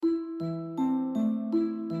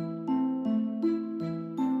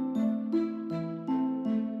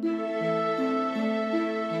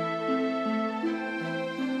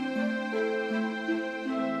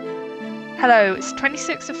Hello, it's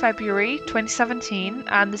 26th of February 2017,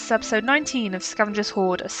 and this is episode 19 of Scavengers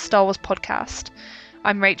Hoard, a Star Wars podcast.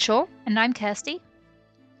 I'm Rachel. And I'm Kirsty.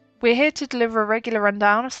 We're here to deliver a regular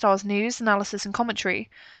rundown of Star Wars news, analysis, and commentary,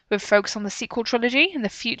 with focus on the sequel trilogy and the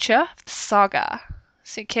future of the saga.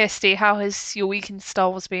 So, Kirsty, how has your week in Star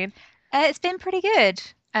Wars been? It's been pretty good.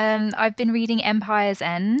 I've been reading Empire's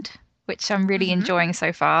End, which I'm really enjoying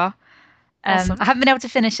so far. Awesome. I haven't been able to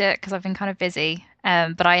finish it because I've been kind of busy,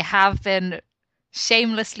 but I have been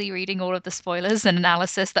shamelessly reading all of the spoilers and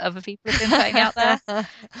analysis that other people have been putting out there.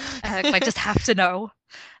 I just have to know.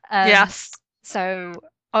 Yes. So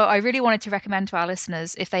I really wanted to recommend to our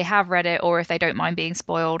listeners, if they have read it or if they don't mind being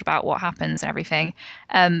spoiled about what happens and everything,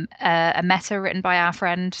 a meta written by our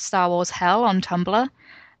friend Star Wars Hell on Tumblr.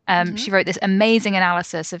 She wrote this amazing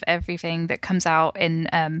analysis of everything that comes out in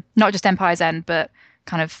not just Empire's End, but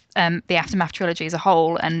kind of the Aftermath trilogy as a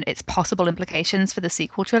whole and its possible implications for the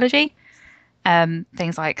sequel trilogy.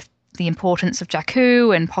 Things like the importance of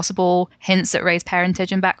Jakku and possible hints at Rey's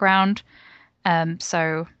parentage and background.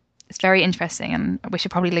 So it's very interesting, and we should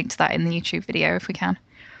probably link to that in the YouTube video if we can.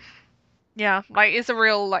 Yeah, it's a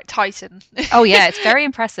real titan. Oh yeah, it's very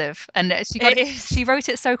impressive, and she wrote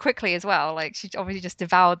it so quickly as well. She obviously just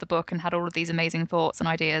devoured the book and had all of these amazing thoughts and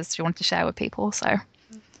ideas she wanted to share with people. So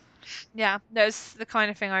yeah, no, it's the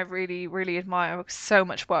kind of thing I really, really admire, because so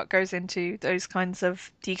much work goes into those kinds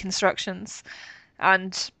of deconstructions,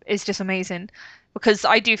 and it's just amazing, because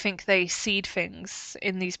I do think they seed things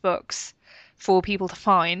in these books for people to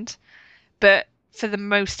find, but for the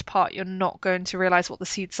most part, you're not going to realize what the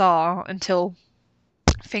seeds are until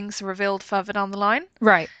things are revealed further down the line.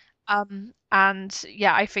 Right. And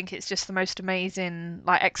yeah, I think it's just the most amazing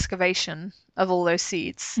excavation of all those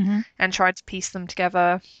seeds and trying to piece them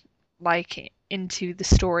together into the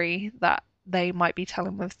story that they might be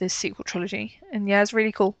telling with this sequel trilogy. And yeah, it's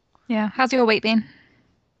really cool. Yeah. How's your week been?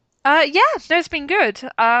 Yeah, no, it's been good.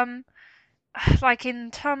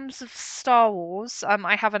 In terms of Star Wars,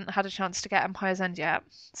 I haven't had a chance to get Empire's End yet,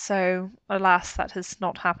 so alas, that has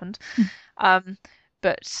not happened.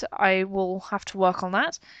 But I will have to work on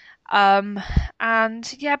that.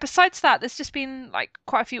 And yeah, besides that, there's just been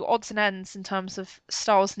quite a few odds and ends in terms of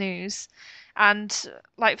Star Wars news, and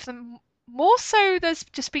for the more so, there's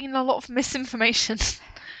just been a lot of misinformation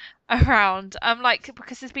around.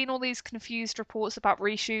 Because there's been all these confused reports about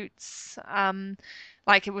reshoots.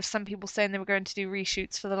 It was some people saying they were going to do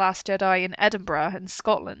reshoots for The Last Jedi in Edinburgh in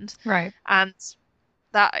Scotland. Right. And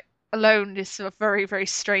that alone is a very, very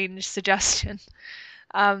strange suggestion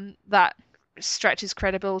that stretches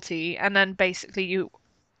credibility. And then basically you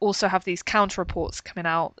also have these counter reports coming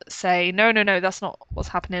out that say, no, that's not what's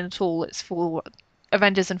happening at all. It's for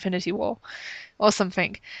Avengers Infinity War or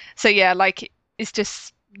something. So yeah, it's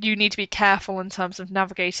just, you need to be careful in terms of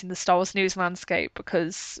navigating the Star Wars news landscape,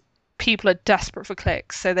 because people are desperate for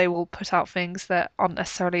clicks, so they will put out things that aren't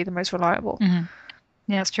necessarily the most reliable.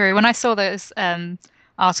 Yeah, it's true. When I saw those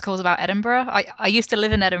articles about Edinburgh, I used to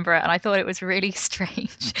live in Edinburgh, and I thought it was really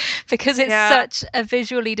strange because it's such a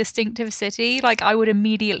visually distinctive city. I would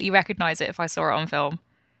immediately recognize it if I saw it on film.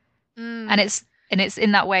 And it's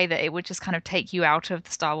in that way that it would just kind of take you out of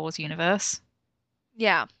the Star Wars universe.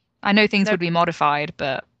 Yeah. I know things would be modified,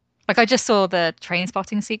 but I just saw the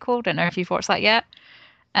Trainspotting sequel. Don't know if you've watched that yet.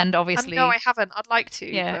 And obviously, no, I haven't. I'd like to.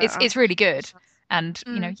 Yeah, it's really good, and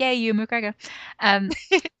yay, Ewan McGregor.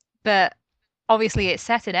 But obviously, it's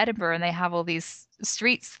set in Edinburgh, and they have all these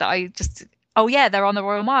streets that they're on the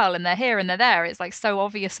Royal Mile, and they're here and they're there. It's so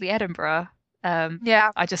obviously Edinburgh.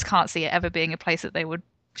 Yeah, I just can't see it ever being a place that they would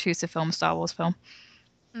choose to film a Star Wars film.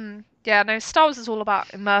 Yeah, no, Star Wars is all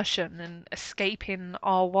about immersion and escaping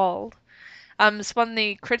our world. So one of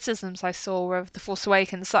the criticisms I saw of The Force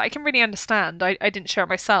Awakens that I can really understand, I didn't share it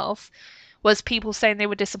myself, was people saying they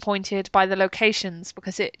were disappointed by the locations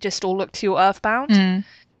because it just all looked too earthbound.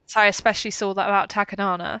 So I especially saw that about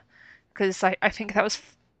Takanana, because I think that was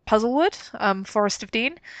Puzzlewood, Forest of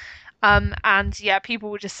Dean. And yeah,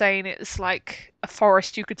 people were just saying it's like a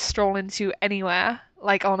forest you could stroll into anywhere,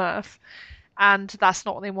 on Earth. And that's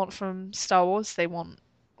not what they want from Star Wars. They want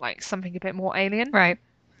something a bit more alien. Right.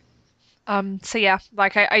 So yeah,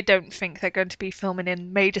 I don't think they're going to be filming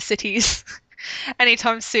in major cities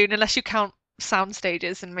anytime soon, unless you count sound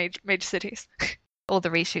stages in major cities. All the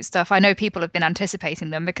reshoot stuff. I know people have been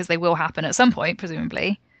anticipating them because they will happen at some point,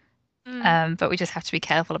 presumably. But we just have to be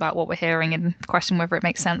careful about what we're hearing and question whether it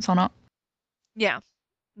makes sense or not. Yeah,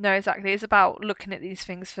 no, exactly. It's about looking at these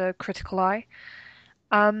things for critical eye.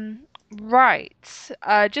 Right.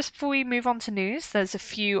 Just before we move on to news, there's a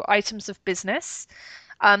few items of business.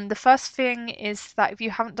 The first thing is that if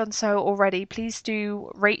you haven't done so already, please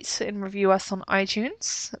do rate and review us on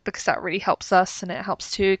iTunes because that really helps us and it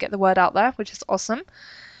helps to get the word out there, which is awesome.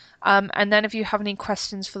 And then if you have any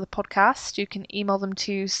questions for the podcast, you can email them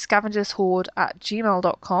to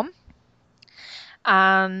scavengershorde@gmail.com.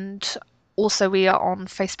 And also we are on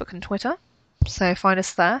Facebook and Twitter, so find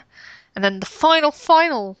us there. And then the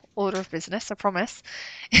final order of business, I promise,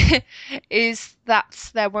 is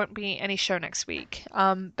that there won't be any show next week.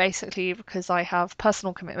 Basically because I have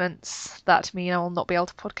personal commitments that mean I will not be able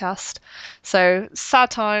to podcast. So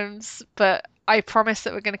sad times, but I promise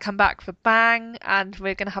that we're going to come back for bang, and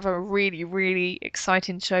we're going to have a really, really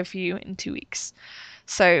exciting show for you in 2 weeks.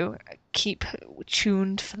 So keep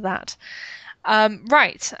tuned for that.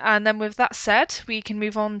 Right, and then with that said, we can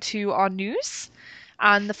move on to our news.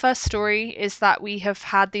 And the first story is that we have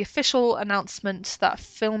had the official announcement that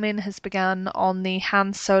filming has begun on the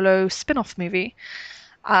Han Solo spin-off movie.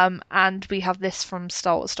 And we have this from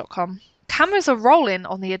StarWars.com. Cameras are rolling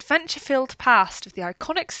on the adventure-filled past of the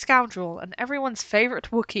iconic scoundrel and everyone's favourite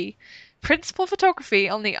Wookiee. Principal photography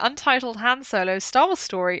on the untitled Han Solo Star Wars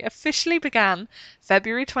story officially began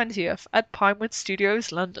February 20th at Pinewood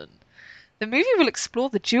Studios, London. The movie will explore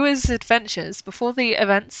the duo's adventures before the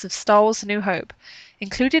events of Star Wars A New Hope,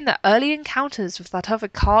 including the early encounters with that other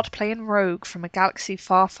card-playing rogue from a galaxy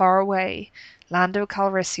far, far away, Lando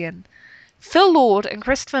Calrissian. Phil Lord and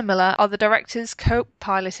Christopher Miller are the directors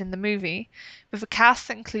co-piloting the movie, with a cast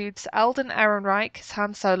that includes Eldon Ehrenreich as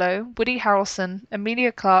Han Solo, Woody Harrelson,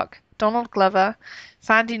 Emilia Clarke, Donald Glover,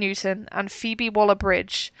 Thandie Newton, and Phoebe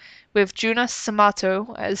Waller-Bridge, with Jonas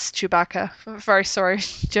Samato as Chewbacca. I'm very sorry,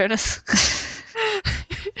 Jonas.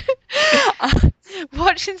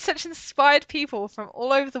 Watching such inspired people from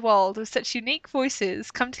all over the world with such unique voices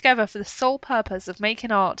come together for the sole purpose of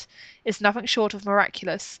making art is nothing short of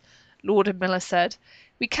miraculous, Lord and Miller said.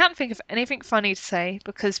 We can't think of anything funny to say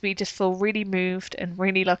because we just feel really moved and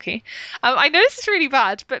really lucky. I know this is really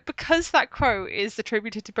bad, but because that quote is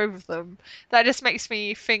attributed to both of them, that just makes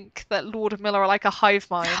me think that Lord and Miller are like a hive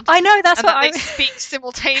mind. I know, that's and what that they speak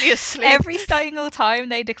simultaneously. Every single time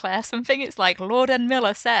they declare something, it's like Lord and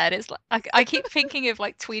Miller said. It's like I keep thinking of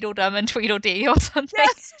like Tweedledum and Tweedledee or something.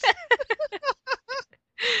 Yes.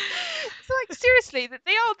 It's like seriously that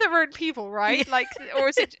they are their own people, right? Yeah. Like, or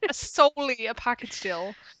is it solely a package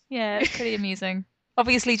deal? Yeah, it's pretty amusing.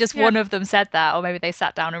 Obviously, just Yeah. one of them said that, or maybe they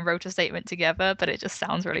sat down and wrote a statement together, but it just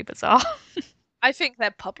sounds really bizarre. I think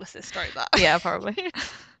their publicist wrote that. Yeah, probably.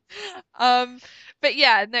 But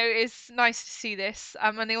yeah, no, it's nice to see this.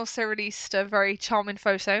 And they also released a very charming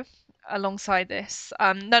photo alongside this.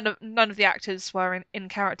 None of the actors were in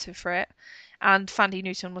character for it, and Thandie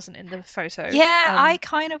Newton wasn't in the photo. Yeah, I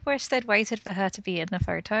kind of wish they'd waited for her to be in the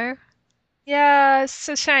photo. Yeah, it's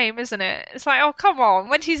a shame, isn't it? It's like, oh, come on.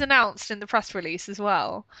 When she's announced in the press release as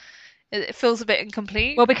well, it feels a bit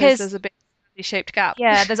incomplete Well, because there's a big shaped gap.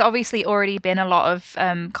 yeah, there's obviously already been a lot of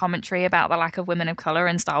commentary about the lack of women of color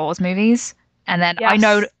in Star Wars movies. And then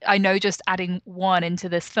Yes. I know just adding one into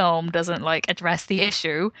this film doesn't like address the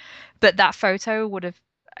issue, but that photo would have,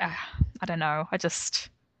 I don't know. I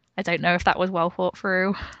don't know if that was well thought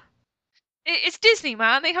through. It's Disney,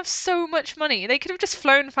 man. They have so much money. They could have just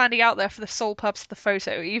flown Fandy out there for the sole purpose of the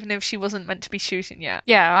photo, even if she wasn't meant to be shooting yet.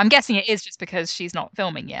 Yeah, I'm guessing it is just because she's not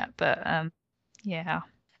filming yet, but yeah.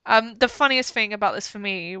 The funniest thing about this for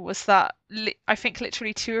me was that I think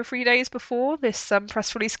literally 2 or 3 days before this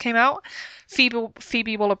press release came out,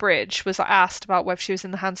 Phoebe Waller-Bridge was asked about whether she was in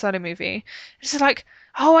the Han Solo movie. She's like,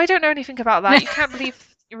 "Oh, I don't know anything about that. You can't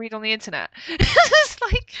believe you read on the internet." It's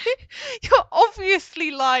like you're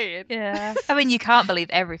obviously lying. Yeah. I mean, you can't believe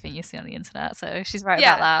everything you see on the internet, so she's right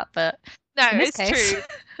Yeah. about that, but No, in this it's case. true.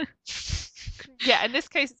 Yeah, in this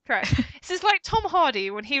case, it's correct. This is like Tom Hardy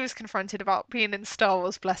when he was confronted about being in Star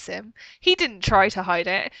Wars, bless him. He didn't try to hide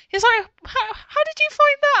it. He's like, how did you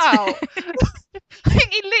find that out? I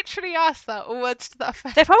think he literally asked that, or words to that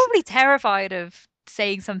effect. They're probably terrified of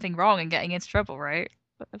saying something wrong and getting into trouble, right?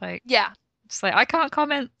 Like, Yeah, just like, I can't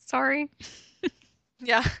comment, sorry.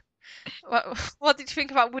 yeah. What did you think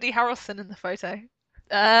about Woody Harrelson in the photo?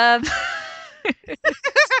 Um,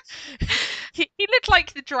 He looked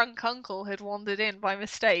like the drunk uncle had wandered in by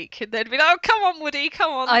mistake, and they'd be like, "Oh, come on, Woody,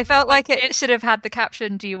 come on." I felt like it should have had the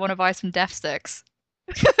caption, "Do you want to buy some death sticks?"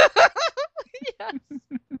 Yes.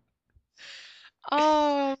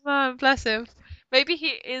 Oh man, bless him. Maybe he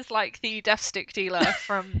is like the death stick dealer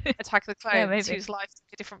from Attack of the Yeah, Clones, maybe. whose life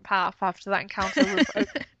took a different path after that encounter with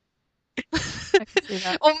Obi. I can see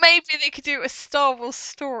that. Or maybe they could do a Star Wars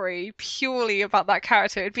story purely about that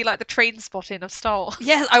character. It'd be like the train spotting of Star Wars.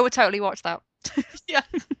 Yes, I would totally watch that. Yeah.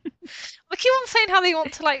 We keep on saying how they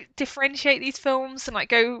want to like differentiate these films and like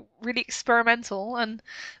go really experimental, and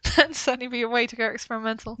that'd certainly be a way to go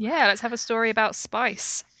experimental. Yeah, let's have a story about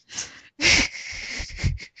spice.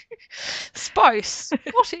 Spice.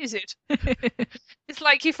 What is it? It's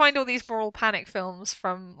like you find all these moral panic films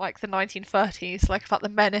from like the 1930s, like about the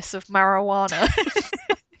menace of marijuana,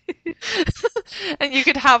 and you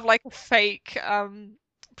could have like a fake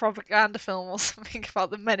propaganda film or something about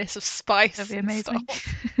the menace of That'd spice be and stuff. amazing.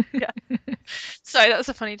 Yeah. Sorry, that was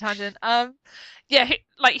a funny tangent. Yeah,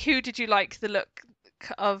 like who did you like the look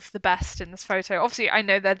of the best in this photo? Obviously, I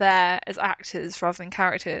know they're there as actors rather than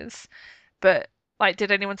characters, but like,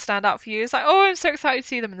 did anyone stand out for you? It's like, oh, I'm so excited to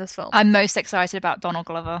see them in this film. I'm most excited about Donald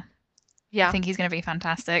Glover. I Yeah. think he's going to be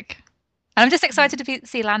fantastic. And I'm just Mm. excited to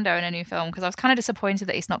see Lando in a new film because I was kind of disappointed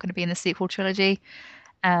that he's not going to be in the sequel trilogy.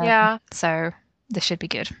 Yeah. So this should be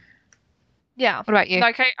good. Yeah. What about you?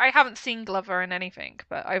 Like I haven't seen Glover in anything,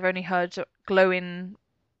 but I've only heard glowing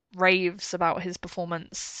raves about his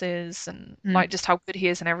performances and Mm. like just how good he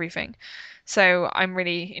is and everything. So I'm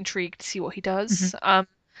really intrigued to see what he Hmm. does.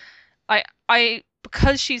 I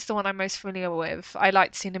because she's the one I'm most familiar with, I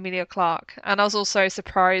liked seeing Emilia Clarke, and I was also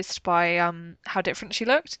surprised by how different she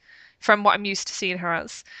looked from what I'm used to seeing her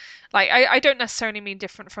as. Like I don't necessarily mean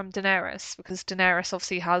different from Daenerys, because Daenerys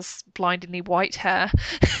obviously has blindingly white hair,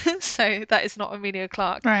 so that is not Emilia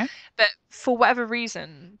Clarke. Right. But for whatever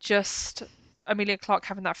reason, just Emilia Clarke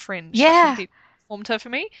having that fringe Yeah, completely formed her for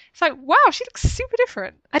me. It's like, wow, she looks super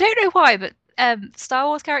different. I don't know why, but Star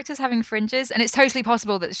Wars characters having fringes, and it's totally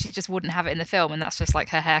possible that she just wouldn't have it in the film, and that's just like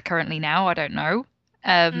her hair currently now. I don't know.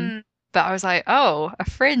 Um, Mm. but I was like, oh, a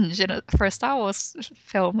fringe for a Star Wars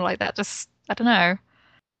film like that. Just I don't know.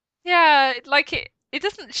 Yeah, like it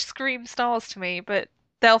doesn't scream Star Wars to me, but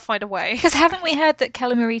they'll find a way. Because haven't we heard that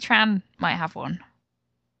Kelly Marie Tran might have one? It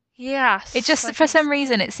Yes, just I for think some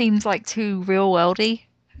reason it seems like too real worldy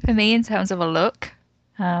for me in terms of a look.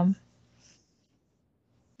 Um,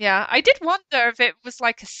 yeah, I did wonder if it was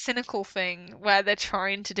like a cynical thing where they're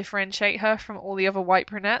trying to differentiate her from all the other white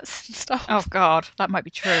brunettes and oh stuff. God, that might be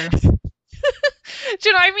true. Do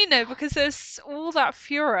you know what I mean though? Because there's all that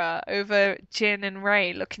furor over Jin and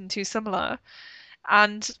Rey looking too similar.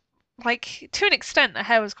 And like to an extent the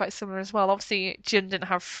hair was quite similar as well. Obviously Jin didn't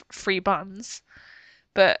have free buns,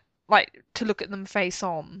 but like to look at them face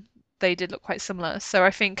on, they did look quite similar. So I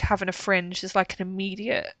think having a fringe is like an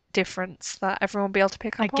immediate difference that everyone will be able to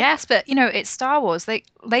pick I up on. guess, but you know, it's Star Wars. They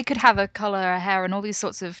could have a color, a hair, and all these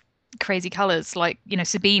sorts of crazy colors. Like, you know,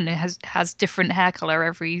 Sabine has different hair color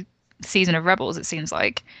every season of Rebels, it seems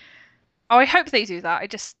like. Oh, I hope they do that.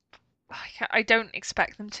 I don't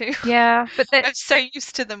expect them to. Yeah, but they I'm so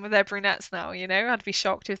used to them with their brunettes now, you know? I'd be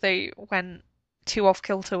shocked if they went too off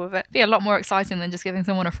kilter with it. be a lot more exciting than just giving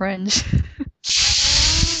someone a fringe.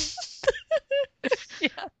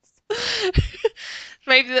 Yes.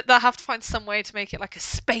 Maybe they'll have to find some way to make it like a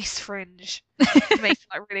space fringe to make it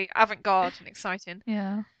like really avant-garde and exciting.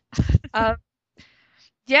 Yeah. Um,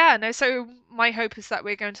 yeah, no, so my hope is that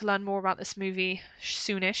we're going to learn more about this movie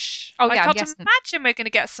soonish. Oh I yeah, I'm can't guessing. imagine we're going to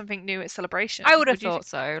get something new at I Celebration. would have Would you think? thought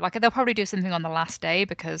so. Like they'll probably do something on the last day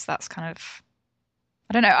because that's kind of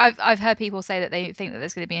I don't know. I've heard people say that they think that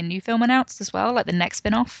there's going to be a new film announced as well, like the next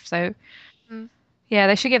spin-off. So Mm, yeah,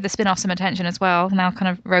 they should give the spin-off some attention as well. Now kind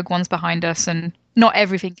of Rogue One's behind us and not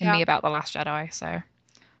everything can yeah, be about The Last Jedi, so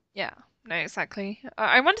yeah, no, exactly.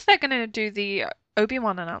 I wonder if they're going to do the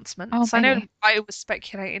Obi-Wan oh announcements. I know maybe. I was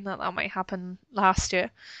speculating that that might happen last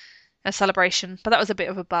year at Celebration, but that was a bit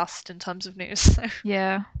of a bust in terms of news. So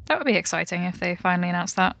Yeah. That would be exciting if they finally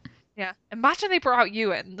announced that. yeah, imagine they brought out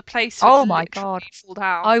Ewan, the place would Oh my literally God. fall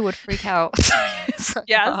down. I would freak out so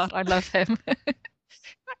Yes. hard. I love him. Oh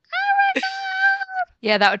my God!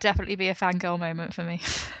 Yeah, that would definitely be a fangirl moment for me.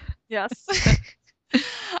 Yes.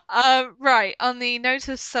 Right, on the note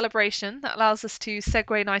of celebration, that allows us to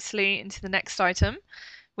segue nicely into the next item,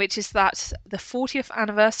 which is that the 40th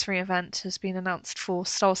anniversary event has been announced for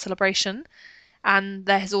Star Wars Celebration, and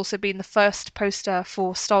there has also been the first poster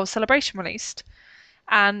for Star Wars Celebration released.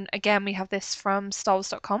 And again, we have this from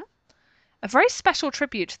StarWars.com. A very special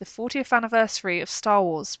tribute to the 40th anniversary of Star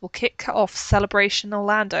Wars will kick off Celebration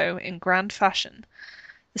Orlando in grand fashion.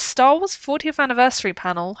 The Star Wars 40th Anniversary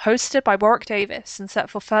panel, hosted by Warwick Davis and set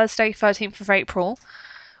for Thursday, 13th of April,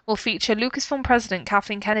 will feature Lucasfilm President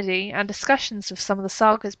Kathleen Kennedy and discussions of some of the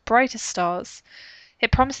saga's brightest stars.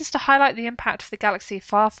 It promises to highlight the impact of the galaxy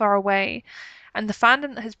far, far away and the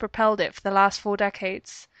fandom that has propelled it for the last 4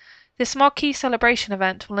 decades. This marquee celebration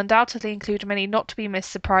event will undoubtedly include many not to be missed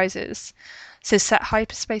surprises, so set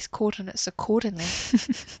hyperspace coordinates accordingly.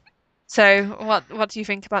 So, what do you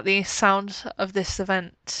think about the sound of this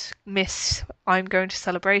event, Miss I'm going to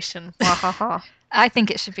celebration? Wahaha. I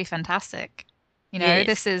think it should be fantastic. You know, Yes.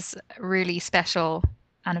 this is a really special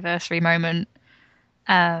anniversary moment.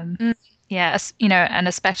 Um, Mm, yeah, you know, and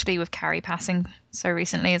especially with Carrie passing so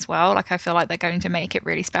recently as well. Like, I feel like they're going to make it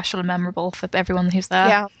really special and memorable for everyone who's there.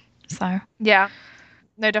 yeah, So, yeah.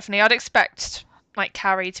 No, definitely. I'd expect like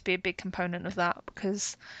Carrie to be a big component of that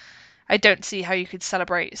because I don't see how you could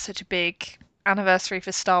celebrate such a big anniversary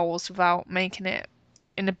for Star Wars without making it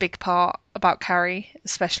in a big part about Carrie,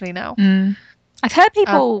 especially now. mm. I've heard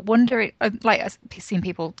Um, people wondering, like, I've seen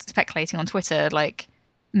people speculating on Twitter, like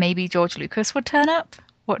maybe George Lucas would turn up.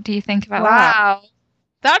 What do you think about that? wow,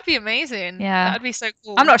 that'd be amazing. Yeah, That'd be so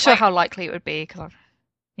I'm cool. not sure Like, how likely it would be because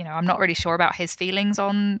you know, I'm not really sure about his feelings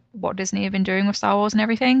on what Disney have been doing with Star Wars and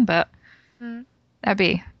everything, but mm, that'd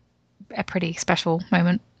be a pretty special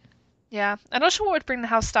moment. yeah, I'm not sure what would bring the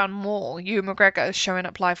house down more, Ewan McGregor showing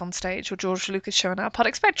up live on stage or George Lucas showing up. I'd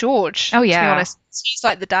expect George, Oh to be yeah. honest. He's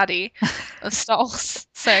like the daddy of Star Wars,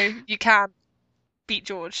 so you can't beat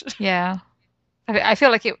George. Yeah. I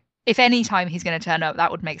feel like if any time he's going to turn up,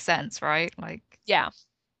 that would make sense, right? Like Yeah,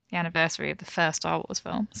 the anniversary of the first Star Wars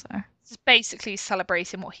film. So, it's basically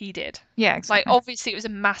celebrating what he did. yeah, Like, exactly. obviously, it was a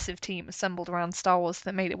massive team assembled around Star Wars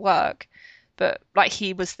that made it work, but like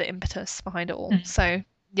he was the impetus behind it all. Mm. So,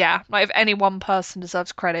 yeah, like if any one person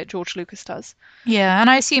deserves credit, George Lucas does. Yeah, and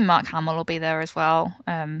I assume Mark Hamill will be there as well.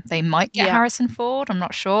 They might get Yeah, Harrison Ford. I'm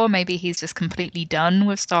not sure. Maybe he's just completely done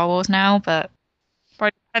with Star Wars now, but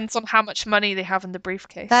right. Depends on how much money they have in the that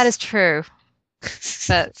briefcase. is true.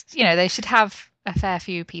 But, you know, they should have a fair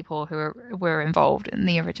few people were involved in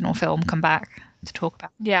the original film come back to talk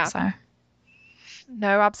about it. Yeah, So,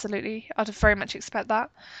 no, absolutely. I'd very much expect that.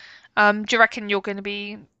 Do you reckon you're going to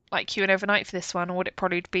be like queuing overnight for this one, or would it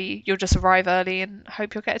probably be you'll just arrive early and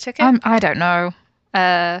hope you'll get a ticket? I don't know.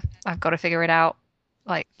 I've got to figure it out,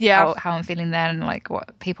 like Yeah, how I'm feeling then, like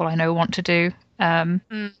what people I know want to do. Um,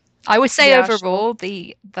 mm, I would say yeah, sure. overall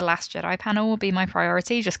the Last Jedi panel will be my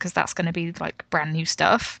priority, just because that's going to be like brand new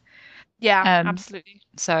stuff. Yeah, Um, absolutely.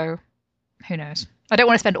 so who knows? I don't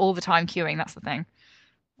want to spend all the time queuing. That's the thing.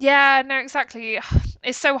 Yeah, no, exactly.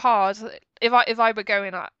 It's so hard. If I were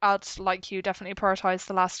going, I'd like you definitely prioritize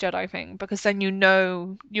the Last Jedi thing because then you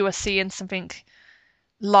know you are seeing something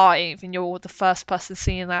live and you're the first person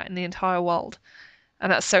seeing that in the entire world,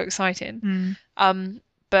 and that's so exciting. Mm. Um,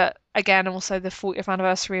 but again, also the 40th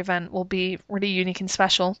anniversary event will be really unique and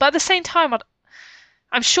special. But at the same time,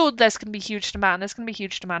 I'm sure there's going to be huge demand. There's going to be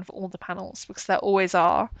huge demand for all the panels because there always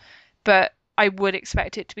are. But I would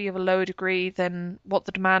expect it to be of a lower degree than what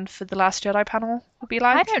the demand for the Last Jedi panel would be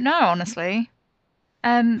I like. don't know, honestly.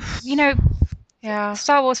 You know, Yeah,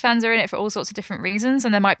 Star Wars fans are in it for all sorts of different reasons,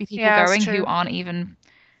 and there might be people yeah, it's going who true. aren't even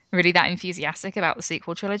really that enthusiastic about the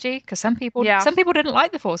sequel trilogy because Yeah, some people didn't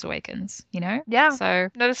like The Force Awakens, you know? yeah. So,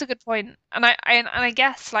 No, that's a good point. And I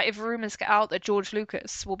guess like if rumors get out that George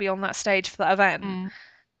Lucas will be on that stage for that event, mm,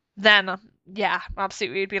 then yeah,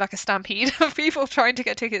 absolutely, it'd be like a stampede of people trying to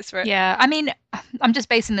get tickets for it. yeah, I mean, I'm just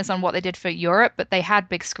basing this on what they did for Europe, but they had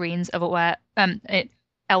big screens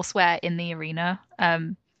elsewhere in the arena,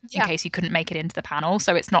 in Yeah, case you couldn't make it into the panel.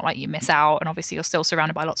 So it's not like you miss out, and obviously you're still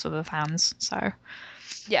surrounded by lots of other fans. So,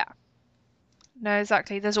 yeah. No,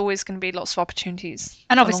 exactly. There's always going to be lots of opportunities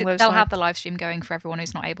and along obviously those they'll lines. have the live stream going for everyone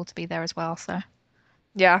who's not able to be there as well. So,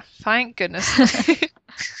 Yeah, thank goodness.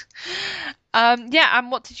 Yeah,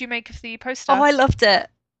 and what did you make of the oh, poster? I loved it.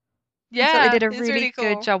 I thought they Yeah, did a it's really really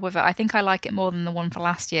good cool. job with it. I think I like it more than the one for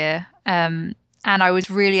last year. And I was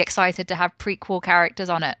really excited to have prequel characters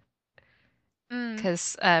on it Mm,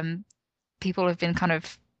 because people have been kind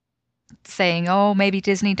of saying, oh, maybe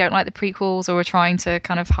Disney don't like the prequels or are trying to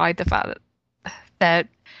kind of hide the fact that they're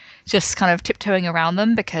just kind of tiptoeing around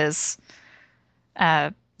them because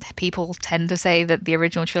uh, people tend to say that the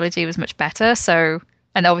original trilogy was much better. So,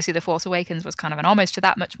 and obviously The Force Awakens was kind of an homage to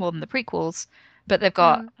that much more than the prequels. But they've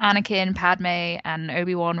got mm, Anakin, Padme, and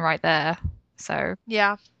Obi-Wan right there. So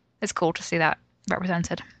yeah. it's cool to see that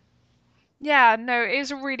represented. Yeah, no, it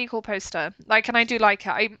is a really cool poster. Like, and I do like it.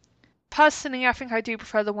 I think I do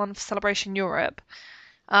prefer the one for Celebration Europe.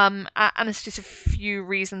 And it's just a few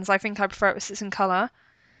reasons. I think I prefer it because it's in color,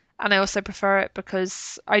 and I also prefer it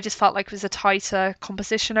because I just felt like it was a tighter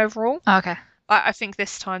composition overall. Okay. I think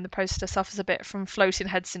this time the poster suffers a bit from floating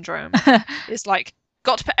head syndrome. It's like,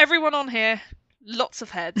 got to put everyone on here, lots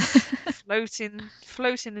of heads,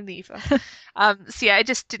 floating in the ether. So yeah, it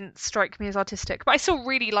just didn't strike me as artistic, but I still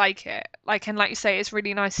really like it. Like, and like you say, it's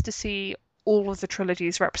really nice to see all of the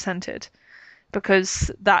trilogies represented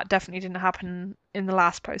because that definitely didn't happen in the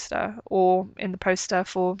last poster or in the poster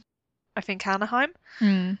for I think, Anaheim,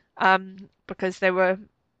 Mm, because they were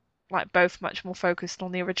like both much more focused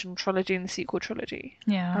on the original trilogy and the sequel trilogy.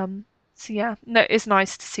 yeah. Um, so yeah, no, it's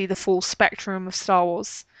nice to see the full spectrum of Star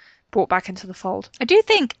Wars brought back into the fold. I do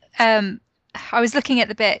think I was looking at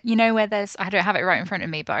the bit, where there's I don't have it right in front of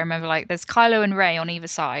me, but I remember like there's Kylo and Rey on either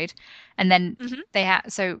side, and then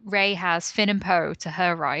Hmm. Rey has Finn and Poe to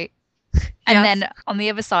her right, and Yes. then on the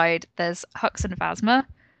other side there's Hux and Phasma.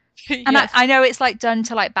 And I Yes. know it's like done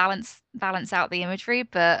to like balance out the imagery,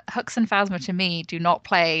 but Hux and Phasma to me do not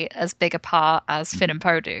play as big a part as Finn and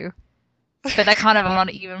Poe do. But they're kind of on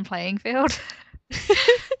an even playing field.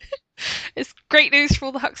 It's great news for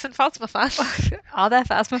all the Hux and Phasma fans. Are there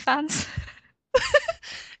Phasma fans?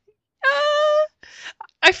 Uh,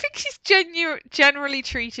 I think she's generally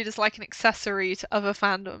treated as like an accessory to other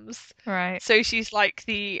fandoms. Right. So she's like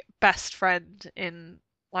the best friend in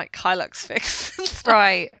like Hilux fics and stuff.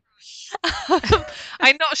 Right.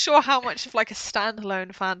 I'm not sure how much of like a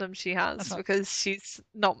standalone fandom she That's has not. because she's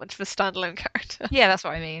not much of a standalone character. Yeah, that's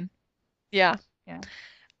what I mean. Yeah. Yeah.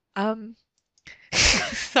 Um,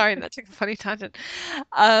 sorry, that took a funny tangent.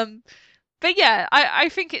 Um, but yeah, I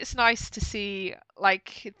think it's nice to see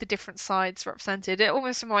like the different sides represented. It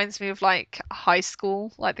almost reminds me of like high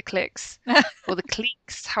school, like the cliques or the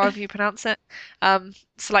cliques, however you pronounce it.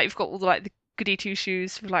 So like you've got all the like the goody two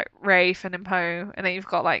shoes with like Ray, Finn, and Poe, and then you've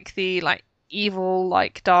got like the like evil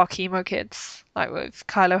like dark emo kids like with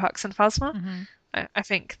Kylo, Hux, and Phasma. Hmm. I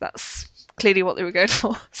think that's clearly what they were going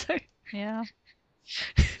for. So Yeah.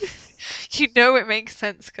 you know it makes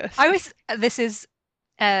sense, I Kirsty. was, this is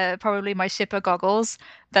probably my shipper goggles,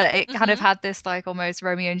 that it kind of Hmm. had this like almost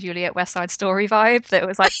Romeo and Juliet West Side Story vibe that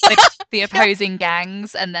was like the Yeah. opposing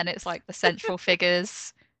gangs and then it's like the central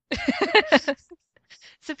figures.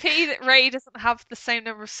 It's a pity that Ray doesn't have the same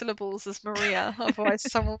number of syllables as Maria. Otherwise,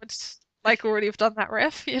 someone would like already have done that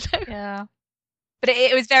riff, you know? Yeah. But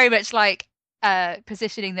it was very much like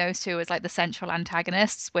positioning those two as like the central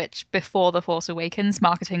antagonists, which before The Force Awakens,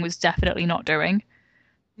 marketing was definitely not doing.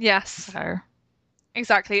 Yes, So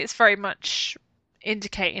exactly. It's very much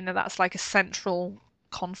indicating that that's like a central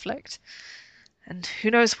conflict. And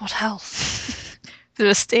who knows what else? the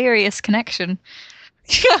mysterious connection.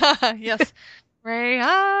 Yes.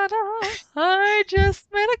 Rihanna, I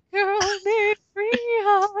just met a girl named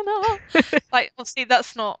Rihanna. Like, well, see,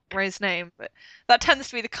 that's not Ray's name, but that tends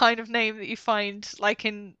to be the kind of name that you find, like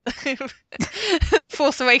in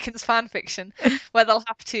Force Awakens fan fiction, where they'll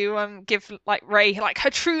have to give like Ray like her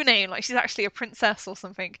true name, like she's actually a princess or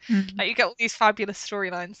something. Mm. Like you get all these fabulous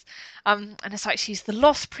storylines, and it's like she's the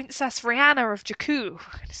lost princess Rihanna of Jakku,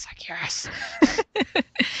 and it's like yes.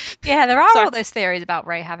 Yeah, there are So all those theories about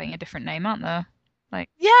Ray having a different name, aren't there? Like,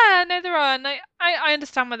 yeah, no, there are, and I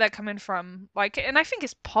understand where they're coming from. Like, and I think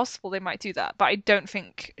it's possible they might do that, but I don't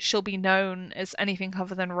think she'll be known as anything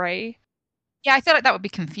other than Ray. yeah, I feel like that would be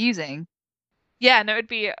confusing. Yeah, no, it'd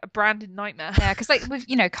be a branded nightmare. Yeah, because like with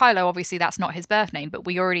Kylo, obviously that's not his birth name, but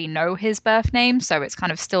we already know his birth name, so it's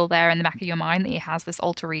kind of still there in the back of your mind that he has this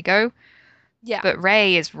alter ego. Yeah, But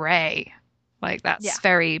Ray is Ray. Like yeah, that's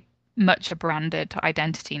very much a branded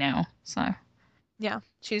identity now. So, yeah.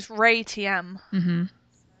 She's Ray TM. hmm.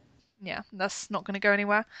 Yeah, that's not going to go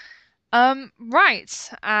anywhere. Right,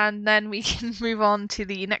 and then we can move on to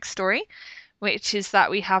the next story, which is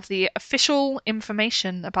that we have the official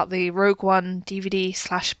information about the Rogue One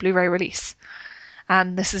DVD/ Blu-ray release.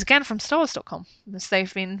 And this is again from StarWars.com, as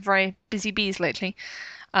they've been very busy bees lately.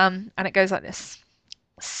 And it goes like this.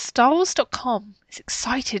 StarWars.com is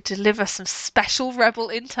excited to deliver some special Rebel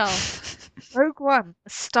intel. Rogue One, a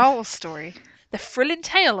Star Wars story. The thrilling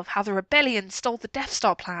tale of how the rebellion stole the Death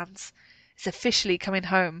Star plans is officially coming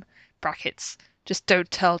home. Brackets. Just don't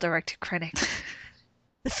tell Director Krennic.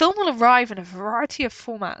 The film will arrive in a variety of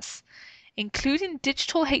formats, including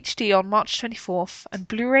digital HD on March 24th and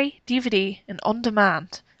Blu-ray, DVD, and on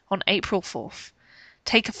demand on April 4th.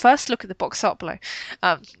 Take a first look at the box art below.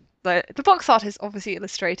 Um, the box art is obviously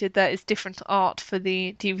illustrated. There is different art for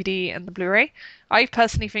the DVD and the Blu-ray. I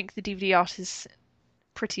personally think the DVD art is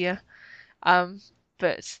prettier, um,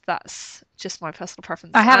 but that's just my personal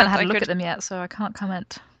preference. I haven't And had a I look could, at them yet, so I can't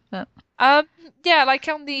comment. But um, yeah, like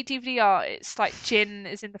on the DVD art, it's like Jin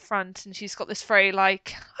is in the front and she's got this very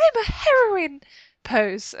like I'm a heroine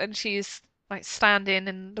pose, and she's like standing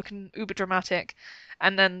and looking uber dramatic,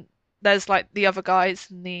 and then there's like the other guys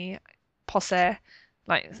in the posse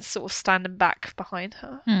like sort of standing back behind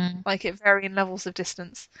her, hmm. like at varying levels of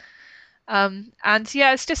distance. And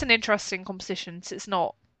yeah, it's just an interesting composition. It's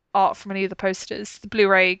not art from any of the posters. The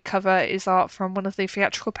Blu-ray cover is art from one of the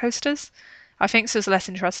theatrical posters, I think, so it's less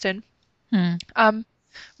interesting. Hmm. Um,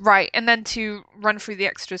 Right, and then to run through the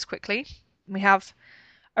extras quickly, we have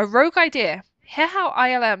a rogue idea. Hear how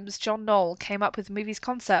ILM's John Knoll came up with the movie's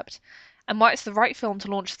concept and why it's the right film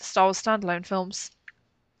to launch the Star Wars standalone films.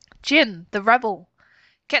 Jin, the rebel.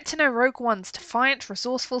 Get to know Rogue One's defiant,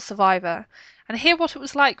 resourceful survivor and hear what it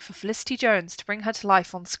was like for Felicity Jones to bring her to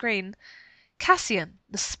life on screen. Cassian,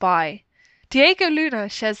 the spy. Diego Luna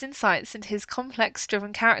shares insights into his complex,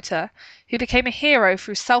 driven character who became a hero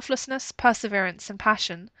through selflessness, perseverance, and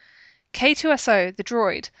passion. K2SO, the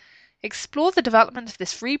droid. Explore the development of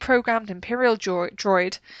this reprogrammed Imperial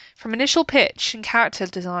droid from initial pitch and character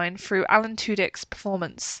design through Alan Tudyk's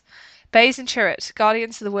performance. Baze and Chirrut,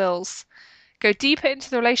 Guardians of the Whills. Go deeper into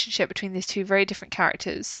the relationship between these two very different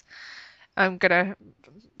characters. I'm gonna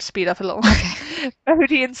speed up a little. Okay.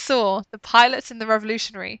 Bodhi and Saw, the pilot and the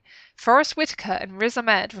revolutionary. Forrest Whitaker and Riz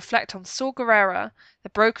Ahmed reflect on Saw Gerrera, the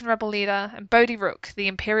broken rebel leader, and Bodhi Rook, the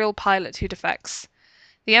Imperial pilot who defects.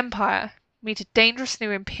 The Empire, meet a dangerous new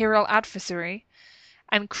Imperial adversary,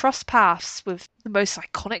 and cross paths with the most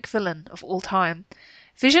iconic villain of all time.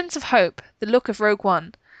 Visions of Hope, the look of Rogue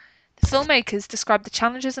One. The filmmakers describe the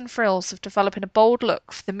challenges and thrills of developing a bold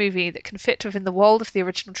look for the movie that can fit within the world of the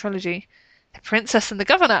original trilogy. The Princess and the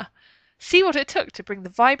Governor. See what it took to bring the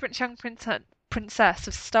vibrant young princess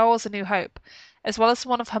of Star Wars: A New Hope, as well as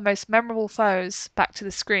one of her most memorable foes, back to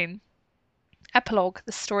the screen. Epilogue,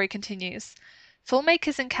 the story continues.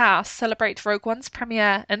 Filmmakers and cast celebrate Rogue One's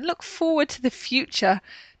premiere and look forward to the future,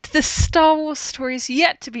 to the Star Wars stories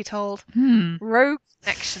yet to be told. Rogue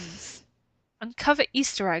Connections. Uncover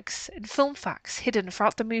Easter eggs and film facts hidden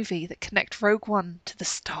throughout the movie that connect Rogue One to the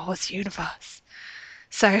Star Wars universe.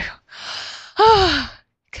 So,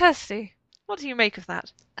 Kirsty, what do you make of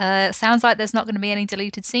that? Sounds like there's not going to be any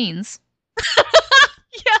deleted scenes.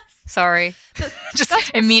 Yes, Sorry. Just that's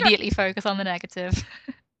immediately focus on the negative.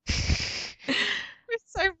 we're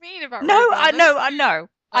so mean about No, Rogue I One. know, I know.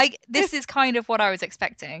 This is kind of what I was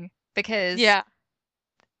expecting because Yeah.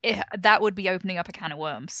 that would be opening up a can of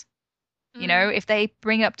worms. You know, Mm, if they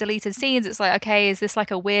bring up deleted scenes, it's like, okay, is this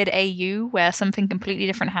like a weird AU where something completely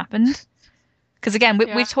different happened? Because again, we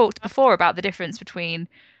yeah. talked before about the difference between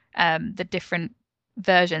the different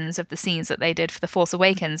versions of the scenes that they did for The Force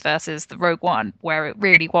Awakens versus the Rogue One, where it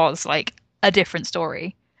really was like a different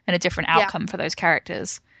story and a different Yeah. outcome for those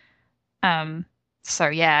characters. So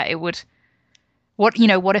yeah, it would. What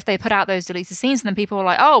if they put out those deleted scenes and then people were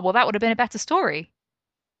like, oh, well, that would have been a better story.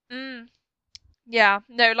 Mm, yeah.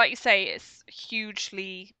 No, like you say, it's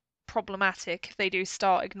hugely problematic if they do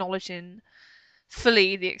start acknowledging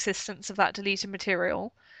fully the existence of that deleted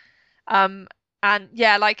material. Um, and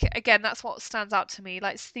yeah, like again, that's what stands out to me.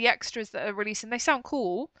 Like it's the extras that are releasing, they sound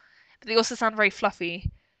cool, but they also sound very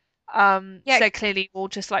fluffy. Yeah, So they're clearly all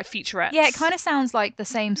just like yeah, it featurettes. kind of sounds like the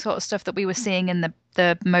same sort of stuff that we were seeing in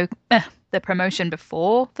the promotion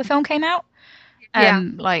before the film came out. Yeah.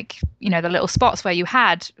 Like, the little spots where you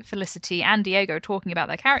had Felicity and Diego talking about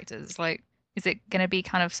their characters. Like, is it going to be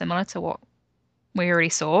kind of similar to what we already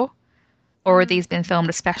saw? Or are Mm, these been filmed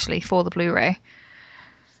especially for the Blu-ray?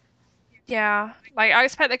 yeah. Like I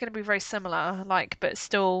expect they're going to be very similar, like, but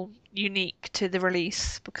still unique to the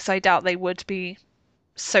release because I doubt they would be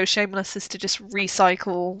so shameless as to just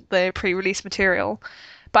recycle the pre-release material.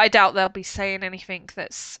 But I doubt they'll be saying anything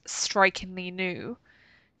that's strikingly new.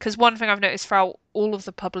 Because one thing I've noticed throughout all of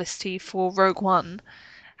the publicity for Rogue One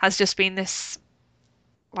has just been this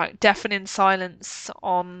like deafening silence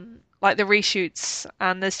on like the reshoots,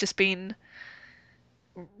 and there's just been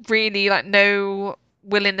really like no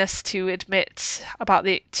willingness to admit about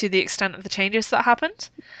the extent of the changes that happened.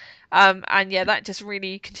 And yeah, that just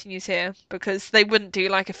really continues here because they wouldn't do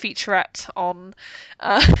like a featurette on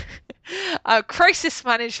uh, crisis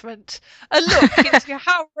management, a look into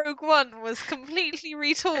how Rogue One was completely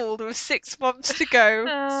retooled with 6 months to go.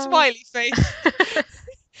 Oh. Smiley face.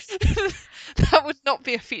 That would not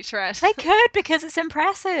be a featurette. They could because it's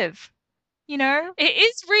impressive, you know? It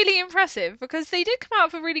is really impressive because they did come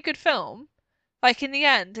out with a really good film, like in the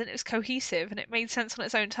end, and it was cohesive and it made sense on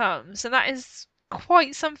its own terms, and that is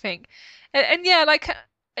quite something. And yeah, like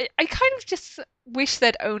I kind of just wish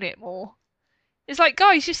they'd own it more. It's like,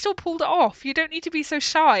 guys, you still pulled it off. You don't need to be so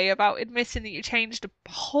shy about admitting that you changed a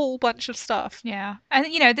whole bunch of stuff. Yeah. And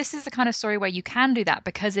this is the kind of story where you can do that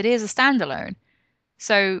because it is a standalone.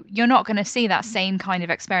 So you're not going to see that same kind of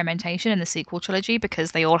experimentation in the sequel trilogy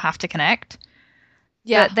because they all have to connect.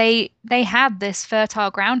 Yeah, But they had this fertile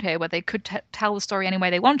ground here where they could tell the story any way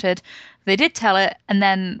they wanted. They did tell it and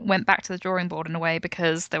then went back to the drawing board in a way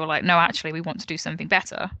because they were like, no, actually, we want to do something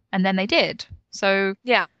better. And then they did. So,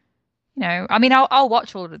 yeah. I mean, I'll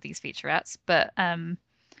watch all of these featurettes, but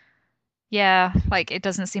Yeah, like it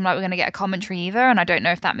doesn't seem like we're going to get a commentary either, and I don't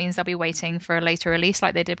know if that means they'll be waiting for a later release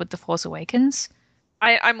like they did with The Force Awakens.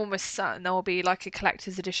 I'm almost certain there will be like a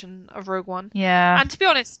collector's edition of Rogue One. Yeah. And to be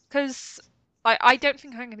honest, because I don't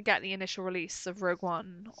think I'm going to get the initial release of Rogue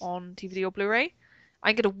One on DVD or Blu-ray.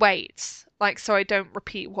 I'm going to wait, like, so I don't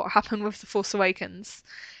repeat what happened with The Force Awakens.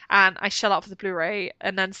 And I shell up for the Blu-ray,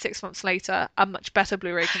 and then 6 months later, a much better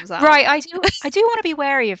Blu-ray comes out. Right, I do want to be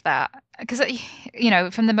wary of that because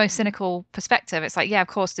from the most cynical perspective, it's like, yeah, of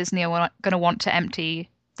course Disney are going to want to empty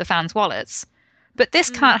the fans' wallets. But this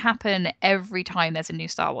can't Mm, happen every time there's a new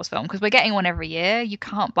Star Wars film because we're getting one every year. You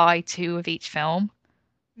can't buy two of each film.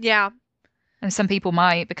 yeah, And some people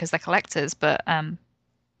might because they're collectors, but I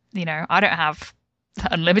don't have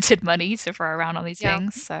unlimited money to throw around on these yeah.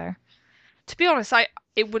 things. So To be honest, I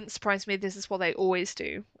it wouldn't surprise me if this is what they always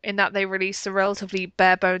do, in that they release a relatively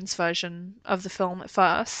bare bones version of the film at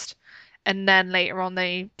first, and then later on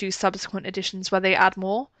they do subsequent editions where they add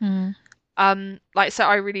more. mm, Like so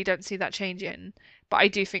I really don't see that changing, but I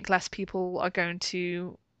do think less people are going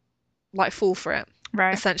to like fall for it,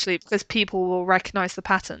 right. essentially, because people will recognize the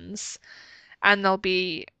patterns and they'll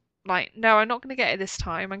be like, no, I'm not going to get it this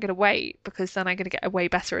time. I'm going to wait because then I'm going to get a way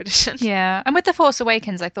better edition. Yeah, and with The Force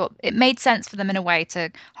Awakens, I thought it made sense for them in a way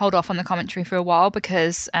to hold off on the commentary for a while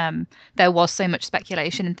because there was so much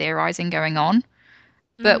speculation and theorizing going on.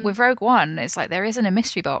 But Mm, with Rogue One, it's like there isn't a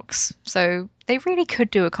mystery box, so they really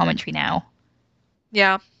could do a commentary now.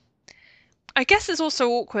 yeah. I guess it's also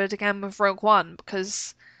awkward again with Rogue One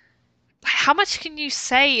because how much can you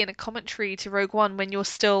say in a commentary to Rogue One when you're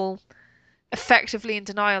still effectively in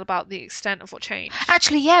denial about the extent of what changed?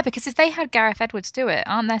 Actually, yeah, because if they had Gareth Edwards do it,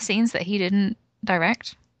 aren't there scenes that he didn't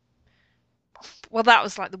direct? Well, that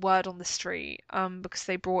was like the word on the street, because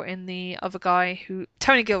they brought in the other guy who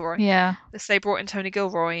Tony Gilroy. Yeah, They brought in Tony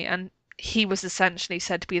Gilroy, and he was essentially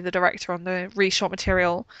said to be the director on the reshot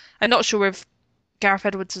material. I'm not sure if Gareth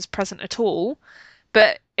Edwards was present at all,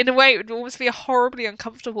 but in a way, it would almost be a horribly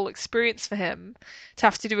uncomfortable experience for him to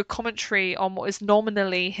have to do a commentary on what is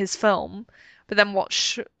nominally his film, but then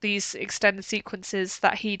watch these extended sequences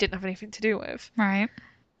that he didn't have anything to do with. right.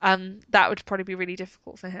 That would probably be really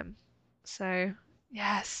difficult for him. So,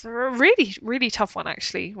 yes, a really, really tough one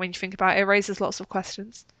actually. When you think about it, it raises lots of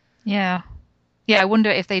questions. Yeah. Yeah, I wonder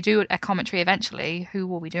if they do a commentary eventually, who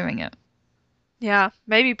will be doing it? Yeah,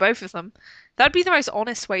 maybe both of them. That'd be the most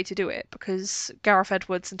honest way to do it because Gareth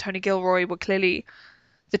Edwards and Tony Gilroy were clearly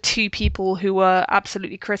the two people who were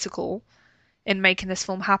absolutely critical in making this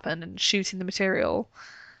film happen and shooting the material.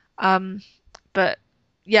 Um, but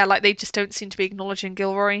yeah, like they just don't seem to be acknowledging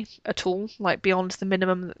Gilroy at all, like beyond the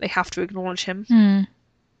minimum that they have to acknowledge him. Hmm.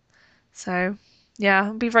 So yeah,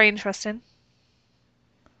 it'll be very interesting.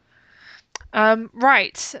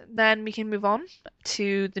 Right, then we can move on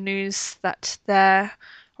to the news that there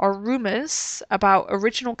are rumors about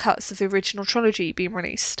original cuts of the original trilogy being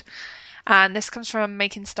released. And this comes from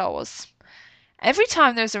Making Star Wars. Every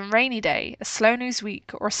time there's a rainy day, a slow news week,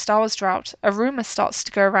 or a Star Wars drought, a rumor starts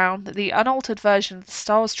to go around that the unaltered version of the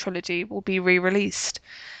Star Wars trilogy will be re-released.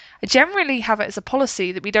 I generally have it as a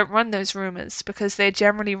policy that we don't run those rumors because they're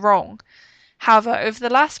generally wrong. However, over the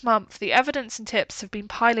last month, the evidence and tips have been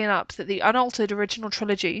piling up that the unaltered original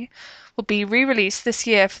trilogy will be re-released this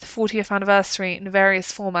year for the 40th anniversary in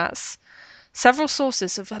various formats. Several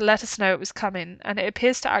sources have let us know it was coming, and it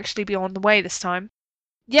appears to actually be on the way this time.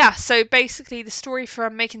 Yeah, so basically the story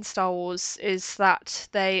from Making Star Wars is that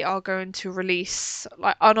they are going to release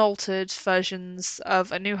like unaltered versions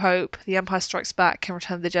of A New Hope, The Empire Strikes Back, and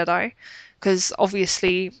Return of the Jedi, because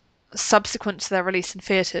obviously subsequent to their release in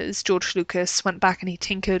theaters, George Lucas went back and he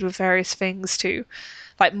tinkered with various things to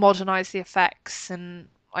like modernize the effects and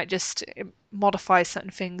like just modify certain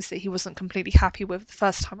things that he wasn't completely happy with the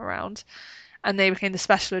first time around, and they became the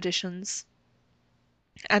special editions,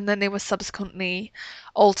 and then they were subsequently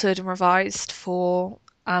altered and revised for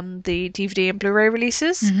the DVD and Blu-ray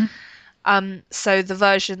releases. Hmm. So the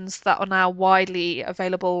versions that are now widely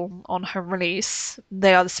available on home release,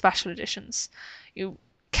 they are the special editions. You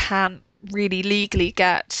can't really legally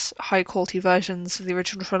get high quality versions of the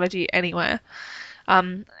original trilogy anywhere.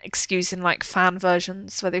 Excusing like fan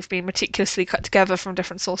versions where they've been meticulously cut together from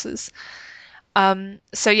different sources.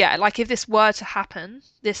 So yeah, like if this were to happen,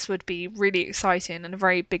 this would be really exciting and a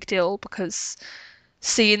very big deal because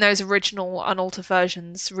seeing those original unaltered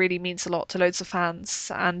versions really means a lot to loads of fans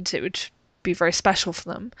and it would be very special for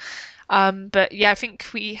them. But yeah, I think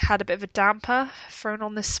we had a bit of a damper thrown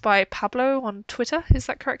on this by Pablo on Twitter. Is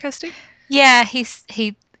that correct, Kirsty? Yeah,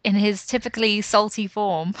 he in his typically salty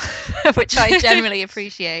form, which I generally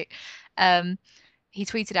appreciate. Um, he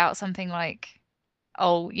tweeted out something like,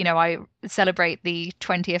 oh, I celebrate the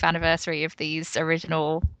 20th anniversary of these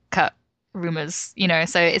original cut rumors,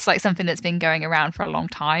 so it's like something that's been going around for a long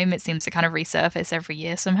time. It seems to kind of resurface every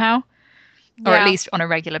year somehow, or at Yeah, least on a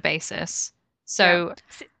regular basis. yeah. So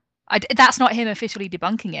that's not him officially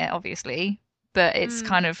debunking it, obviously, but it's Mm.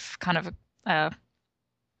 kind of a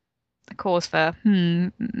cause for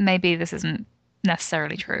maybe this isn't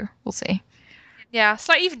necessarily true. We'll see. Yeah, it's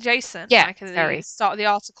like even Jason, Yeah, like at the very. start of the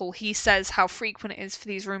article, he says how frequent it is for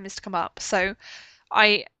these rumors to come up. So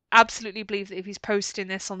I absolutely believe that if he's posting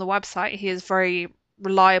this on the website, he has very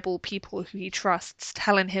reliable people who he trusts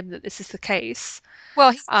telling him that this is the case.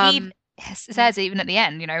 Well, he Um, mm, says even at the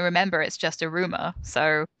end, remember it's just a rumor.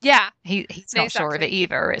 So yeah, he's no, not sure of it exactly.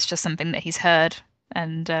 either. It's just something that he's heard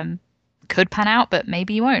and could pan out, but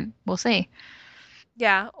maybe he won't. We'll see.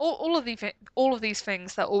 Yeah, all of these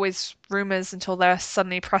things, they're always rumors until they're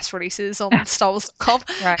suddenly press releases on Star Wars.com.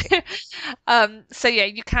 Right. So yeah,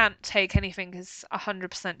 you can't take anything as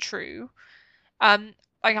 100% true. Um,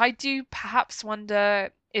 like I do perhaps wonder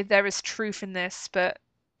if there is truth in this, but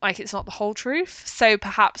like it's not the whole truth. So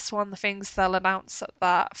perhaps one of the things they'll announce at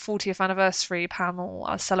that 40th anniversary panel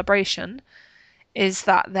celebration is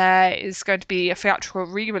that there is going to be a theatrical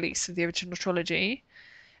re-release of the original trilogy,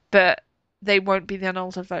 but they won't be the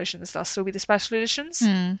unaltered versions. They'll still be the special editions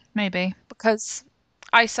Maybe. because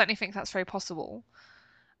I certainly think that's very possible.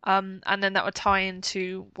 And then that would tie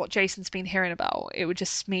into what Jason's been hearing about. It would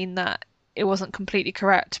just mean that it wasn't completely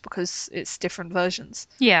correct because it's different versions.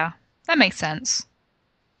 Yeah, that makes sense.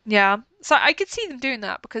 Yeah. So I could see them doing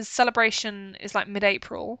that because Celebration is like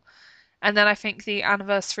mid-April, and then I think the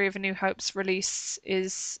anniversary of A New Hope's release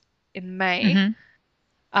is in May. hmm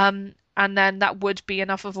And then that would be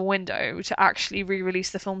enough of a window to actually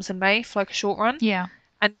re-release the films in May for like a short run. Yeah.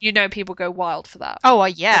 And people go wild for that. Oh,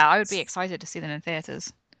 yeah, I would be Because, excited to see them in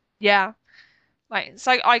theaters. yeah, like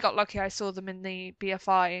so I got lucky. I saw them in the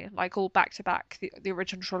BFI like all back to back the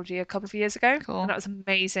original trilogy a couple of years ago, and Cool. that was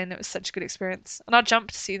amazing. It was such a good experience, and I'd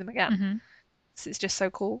jump to see them again. hmm 'Cause it's just so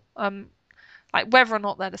cool. Like whether or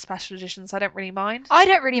not they're the special editions, I don't really mind. I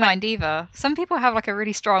don't really Like, mind either. Some people have like a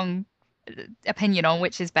really strong opinion on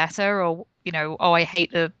which is better, or oh, I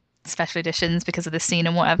hate the special editions because of the scene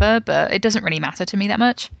and whatever, but it doesn't really matter to me that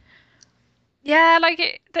much. yeah, like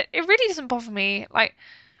it really doesn't bother me. Like,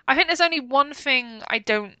 I think there's only one thing I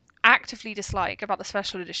don't actively dislike about the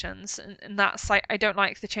special editions, and that's like I don't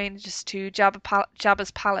like the changes to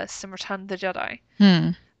Jabba's palace and Return of the Jedi. Hmm.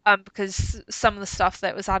 Because some of the stuff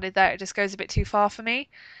that was added there it just goes a bit too far for me.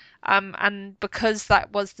 And because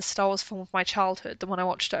that was the Star Wars film of my childhood, the one I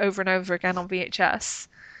watched over and over again on VHS,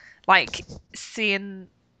 like seeing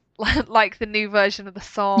like the new version of the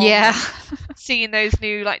song Yeah. and seeing those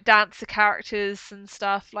new like dancer characters and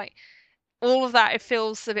stuff, like all of that, it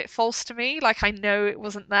feels a bit false to me. Like I know it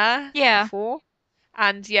wasn't there Yeah. before.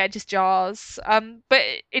 And yeah, it just jars. But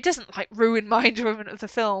it doesn't like ruin my enjoyment of the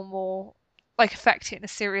film or like affect it in a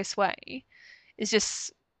serious way. It's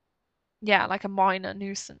just yeah, like a minor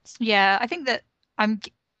nuisance. Yeah, I think that I'm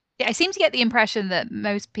I seem to get the impression that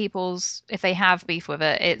most people's, if they have beef with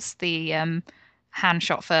it, it's the hand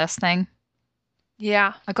shot first thing.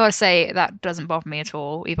 Yeah, I gotta say that doesn't bother me at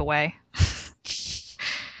all, either way.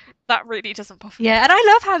 that really doesn't bother me. Yeah, and I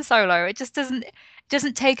love Han Solo. It just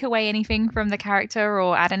doesn't take away anything from the character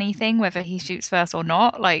or add anything, whether he shoots first or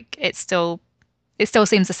not. Like it still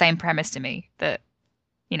seems the same premise to me that,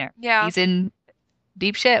 Yeah. he's in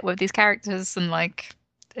deep shit with these characters and like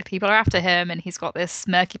people are after him and he's got this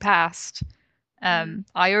murky past. Mm.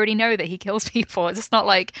 I already know that he kills people. It's just not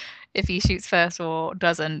like if he shoots first or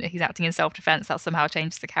doesn't, he's acting in self-defense. That somehow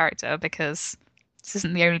changes the character because this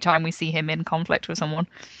isn't the only time we see him in conflict with someone.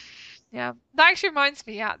 Yeah. That actually reminds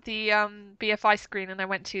me at the BFI screening I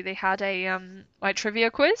went to, they had a like trivia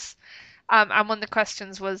quiz. And one of the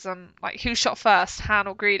questions was like who shot first, Han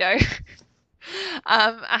or Greedo?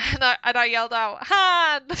 And I yelled out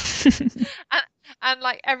Han, and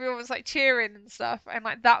like everyone was like cheering and stuff, and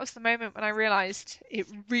like that was the moment when I realized it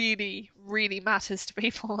really, really matters to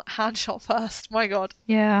people that Han shot first. My God.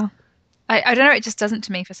 Yeah. I don't know, it just doesn't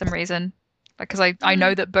to me for some reason. Like, because I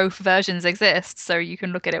know Mm. that both versions exist, so you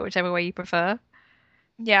can look at it whichever way you prefer.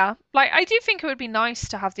 Yeah, like I do think it would be nice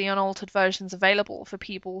to have the unaltered versions available for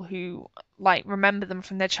people who like remember them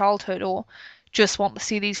from their childhood or just want to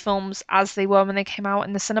see these films as they were when they came out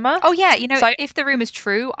in the cinema. Oh yeah, So if the room is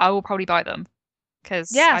true, I will probably buy them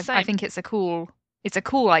because yeah, I same. think it's a cool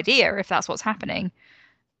idea if that's what's happening.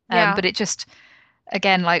 Yeah. But it just,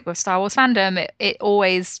 again, like with Star Wars fandom, it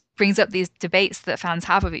always brings up these debates that fans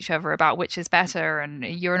have with each other about which is better, and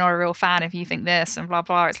you're not a real fan if you think this, and blah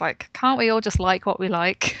blah. It's like, can't we all just like what we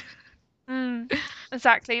like? Mm,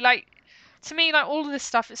 exactly. Like to me, like all of this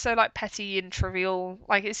stuff is so like petty and trivial.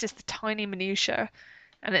 Like it's just the tiny minutiae,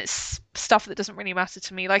 and it's stuff that doesn't really matter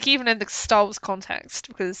to me. Like even in the Star Wars context,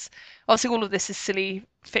 because obviously all of this is silly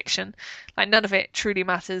fiction. Like none of it truly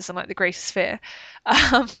matters, and like the greatest fear.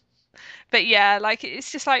 Um, but yeah, like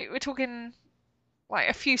it's just like we're talking like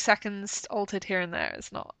a few seconds altered here and there.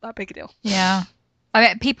 It's not that big a deal. Yeah. I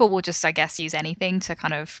mean, people will just, I guess, use anything to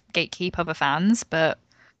kind of gatekeep other fans, but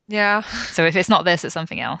Yeah, so if it's not this, it's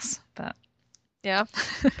something else. But yeah.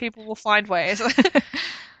 People will find ways.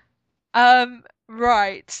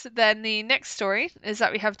 Right. Then the next story is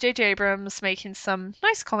that we have J.J. Abrams making some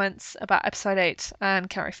nice comments about Episode 8 and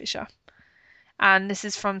Carrie Fisher. And this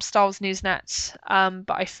is from Star Wars Newsnet,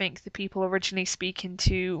 but I think the people originally speaking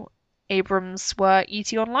to Abrams were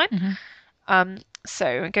ET Online. Mhm. So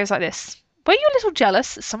it goes like this. Were you a little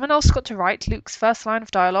jealous that someone else got to write Luke's first line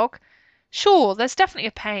of dialogue? Sure, there's definitely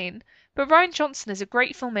a pain, but Rian Johnson is a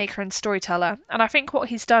great filmmaker and storyteller, and I think what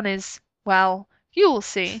he's done is, well, you will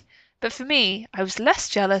see. But for me, I was less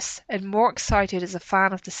jealous and more excited as a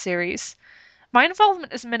fan of the series. My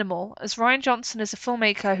involvement is minimal, as Rian Johnson is a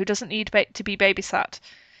filmmaker who doesn't need to be babysat.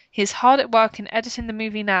 He is hard at work in editing the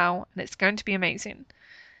movie now, and it's going to be amazing.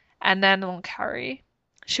 And then on Carrie.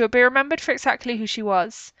 She will be remembered for exactly who she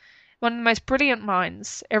was. One of the most brilliant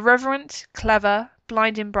minds, irreverent, clever,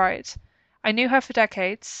 blinding bright. I knew her for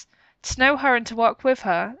decades. To know her and to work with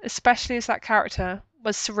her, especially as that character,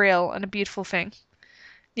 was surreal and a beautiful thing.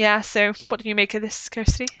 Yeah, so what do you make of this,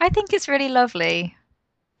 Kirsty? I think it's really lovely.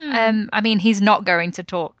 Hmm. I mean, he's not going to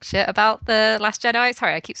talk shit about The Last Jedi.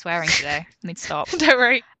 Sorry, I keep swearing today. I need to stop. Don't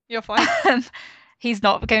worry, you're fine. Um, he's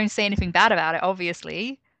not going to say anything bad about it,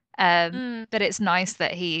 obviously. Mm, But it's nice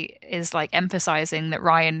that he is like emphasizing that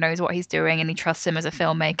Ryan knows what he's doing and he trusts him as a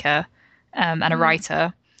filmmaker, and a mm,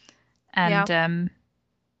 writer. yeah. And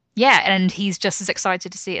yeah, and he's just as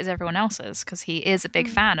excited to see it as everyone else is because he is a big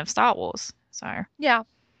Mm, fan of Star Wars. So yeah.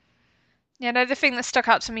 Yeah, no, the thing that stuck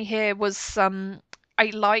out to me here was I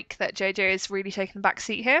like that JJ is really taking a back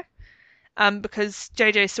seat here. Because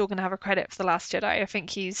JJ is still going to have a credit for The Last Jedi. I think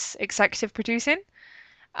he's executive producing.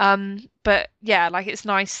 But yeah, like it's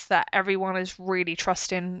nice that everyone is really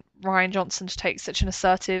trusting Rian Johnson to take such an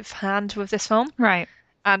assertive hand with this film. right.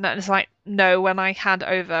 And it's like, no, when I hand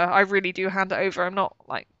over, I really do hand it over. I'm not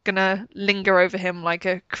like gonna linger over him like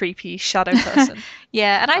a creepy shadow person.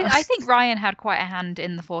 Yeah, and Uh, I think Ryan had quite a hand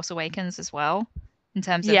in The Force Awakens as well, in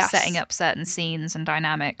terms of setting yes. up certain scenes and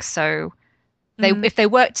dynamics. So they Mm, if they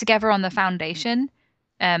worked together on the foundation,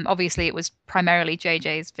 obviously it was primarily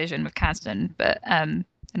JJ's vision with Kasdan, but and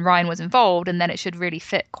Ryan was involved, and then it should really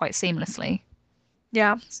fit quite seamlessly.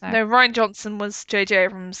 yeah. So, No, Rian Johnson was J.J.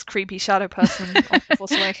 Abrams' creepy shadow person on The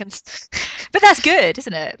Force Awakens. but that's good,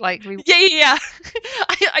 isn't it? Like we, Yeah, yeah,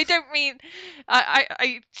 yeah. I don't mean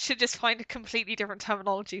I should just find a completely different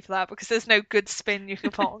terminology for that because there's no good spin you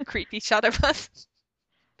can put on creepy shadow person.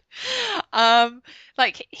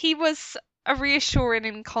 Like he was a reassuring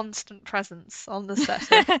and constant presence on the set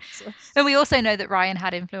of so, and we also know that Ryan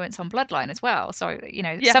had influence on Bloodline as well. So,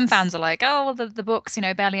 some yes. fans are like, oh, well, the books,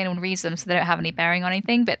 barely anyone reads them, so they don't have any bearing on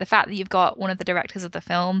anything. But the fact that you've got one of the directors of the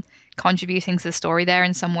film contributing to the story there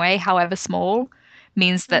in some way, however small,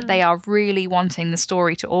 means that Mm, they are really wanting the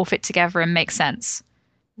story to all fit together and make sense.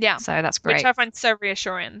 yeah. So that's Which great. I find so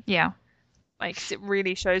reassuring. Yeah. Like 'cause it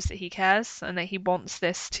really shows that he cares and that he wants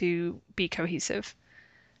this to be cohesive.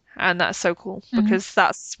 And that's so cool Hmm. because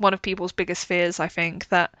that's one of people's biggest fears, I think,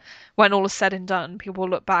 that when all is said and done, people will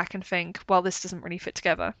look back and think, well, this doesn't really fit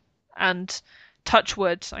together. And touch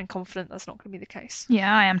wood, I'm confident that's not going to be the case.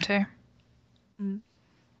 Yeah, I am too. Mm.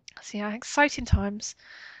 So yeah, exciting times.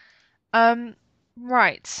 Um,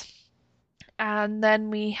 right. And then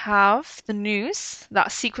we have the news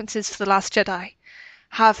that sequences for The Last Jedi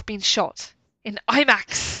have been shot in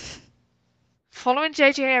IMAX. Following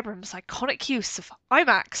J.J. Abrams' iconic use of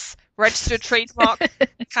IMAX registered trademark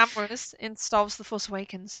cameras in Star Wars The Force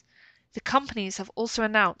Awakens, the companies have also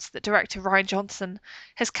announced that director Rian Johnson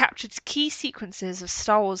has captured key sequences of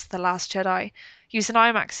Star Wars The Last Jedi using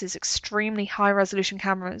IMAX's extremely high resolution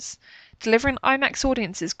cameras, delivering IMAX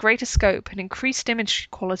audiences greater scope and increased image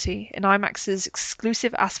quality in IMAX's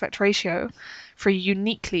exclusive aspect ratio for a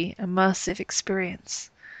uniquely immersive experience.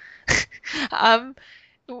 um,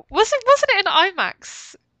 wasn't it an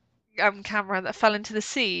IMAX camera that fell into the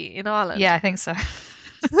sea in Ireland? Yeah, I think so.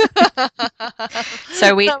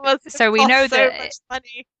 So we That must have so we know cost so that much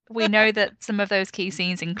money. we know that some of those key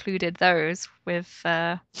scenes included those with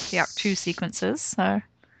the Act 2 sequences. So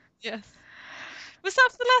Yes. Was that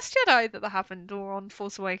for The Last Jedi that happened or on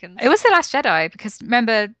Force it Awakens? was The Last Jedi because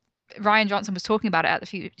remember Ryan Johnson was talking about it at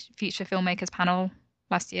the Future Filmmakers panel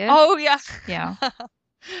last year. Oh yeah. Yeah.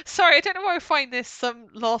 Sorry, I don't know why I find this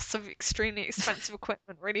loss of extremely expensive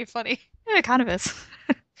equipment really funny. Yeah, it kind of is.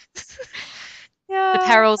 The Yeah.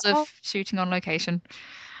 perils of Oh, shooting on location.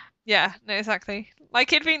 yeah, no, exactly.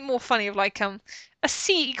 Like it'd be more funny if like a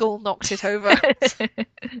seagull knocked it over.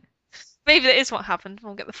 Maybe that is what happened.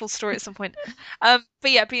 We'll get the full story at some point. But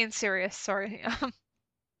yeah, being serious, sorry.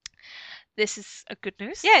 This is a good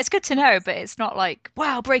news. Yeah, it's good to know, but it's not like,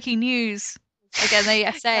 wow, breaking news. Again, they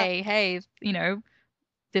Yeah. say, hey,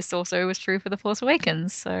 this also was true for The Force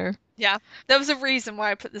Awakens. So Yeah. There was a reason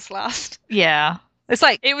why I put this last. yeah, it's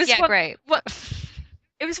like, It was yeah, one great. what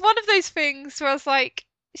it was one of those things where I was like,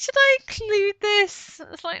 should I include this?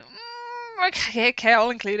 It's like, okay, I'll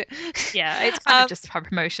include it. Yeah, it's kind of Um, just a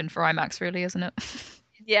promotion for IMAX, really, isn't it?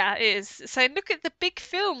 yeah, it is. So look at the big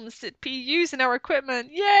films that be using our equipment.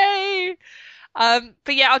 Yay!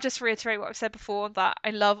 But yeah, I'll just reiterate what I've said before that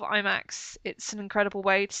I love IMAX. It's an incredible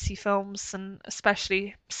way to see films and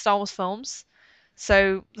especially Star Wars films.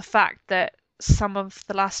 So the fact that some of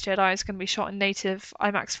The Last Jedi is going to be shot in native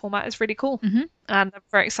IMAX format is really cool. hmm And I'm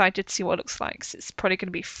very excited to see what it looks like. 'Cause it's probably going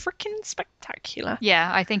to be freaking spectacular.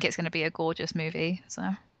 Yeah, I think it's going to be a gorgeous movie. So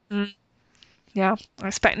Mm, yeah, I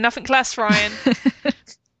expect nothing less, Ryan.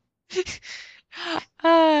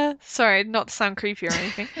 Sorry, not to sound creepy or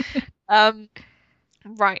anything. Um,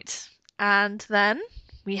 right. And then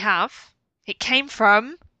we have it came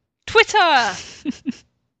from Twitter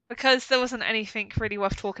because there wasn't anything really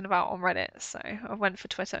worth talking about on Reddit, so I went for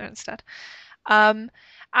Twitter instead. Um,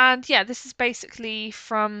 and yeah, this is basically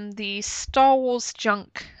from the Star Wars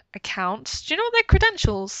Junk account. Do you know what their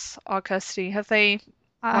credentials are, Kirsty? Have they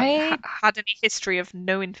like I had any history of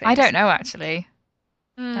knowing I don't things? know actually.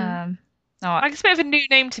 Hmm. Um, no, I- Like it's a bit of a new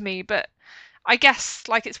name to me, but I guess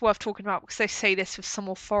like it's worth talking about because they say this with some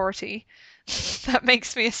authority. That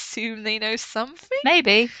makes me assume they know something.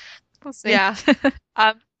 maybe we'll see. Yeah.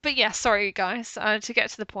 But yeah, sorry guys. To get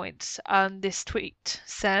to the point, this tweet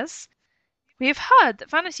says, "We have heard that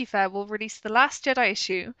Vanity Fair will release the Last Jedi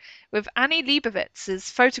issue with Annie Leibovitz's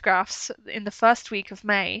photographs in the first week of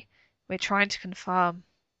May. We're trying to confirm."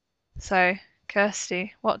 So,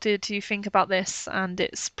 Kirsty, what did you think about this and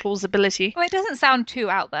its plausibility? Well, it doesn't sound too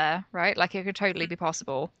out there, right? Like it could totally be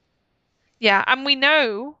possible. Yeah, and we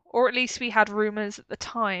know, or at least we had rumors at the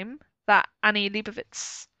time, that Annie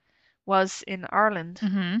Leibovitz was in Ireland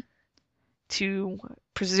hmm to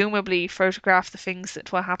presumably photograph the things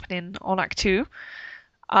that were happening on Act Two.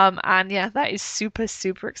 And yeah, that is super,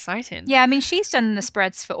 super exciting. Yeah, I mean, she's done the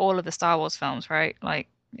spreads for all of the Star Wars films, right? Like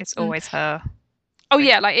it's Mm. always her. Oh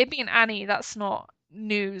yeah, like it being Annie, that's not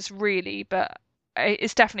news really, but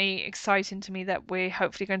it's definitely exciting to me that we're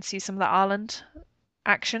hopefully going to see some of that Ireland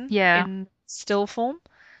action Yeah. in still form.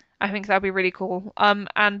 I think that'd be really cool.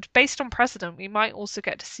 And based on precedent, we might also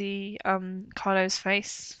get to see Kylo's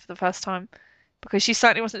face for the first time because she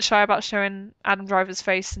certainly wasn't shy about showing Adam Driver's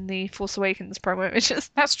face in the Force Awakens promo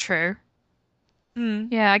images. That's true. Mm.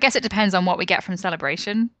 Yeah, I guess it depends on what we get from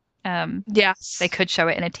Celebration. They Yes. could show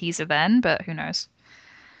it in a teaser then, but who knows?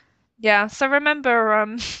 Yeah. So remember,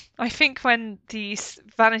 I think when the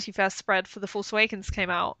Vanity Fair spread for the Force Awakens came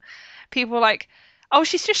out, people were like, "Oh,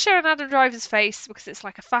 she's just showing Adam Driver's face because it's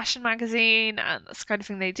like a fashion magazine and that's the kind of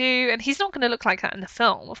thing they do, and he's not going to look like that in the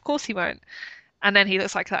film. Of course he won't." And then he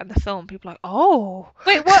looks like that in the film. People are like, "Oh,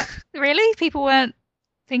 Wait, what? Really? People weren't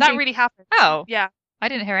that thinking, really happened." oh, Yeah, I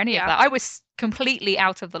didn't hear any of yeah, that. I was completely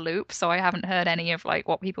out of the loop, so I haven't heard any of like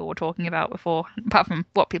what people were talking about before, apart from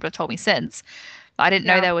what people have told me since. But I didn't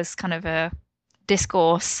know yeah. there was kind of a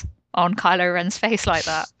discourse on Kylo Ren's face like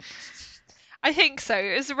that. I think so.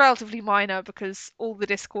 It was relatively minor because all the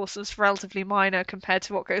discourse was relatively minor compared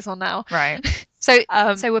to what goes on now. Right. So,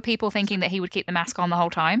 Um, so were people thinking that he would keep the mask on the whole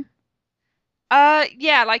time?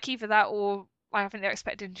 yeah, like either that or like, I think they're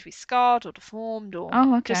expecting him to be scarred or deformed or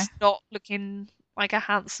Oh, okay. just not looking like a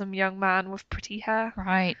handsome young man with pretty hair.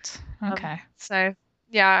 Right. Okay. So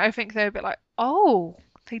yeah, I think they're a bit like, oh,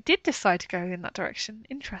 they did decide to go in that direction.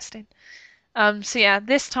 Interesting. So yeah,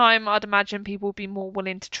 this time I'd imagine people will be more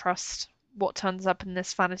willing to trust what turns up in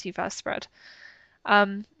this Vanity Fair spread.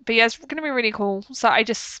 But yeah, it's going to be really cool. So I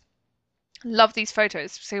just love these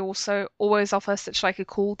photos. They also always offer such like a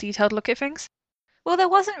cool, detailed look at things. Well, there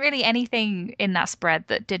wasn't really anything in that spread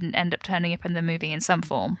that didn't end up turning up in the movie in some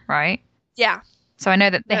form, right? Yeah, So I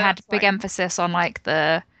know that they no, had that's big right. emphasis on like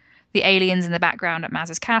the aliens in the background at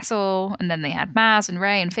Maz's castle, and then they had Maz and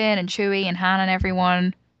Ray and Finn and Chewie and Han and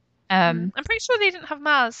everyone. I'm pretty sure they didn't have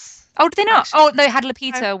Maz, Oh, did they not? actually. Oh, they had No,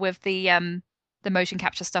 Lupita with the motion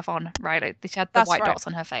capture stuff on, right? Like, they had the that's white right. dots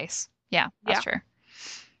on her face. Yeah, Yeah. that's true.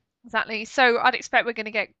 Exactly. So I'd expect we're going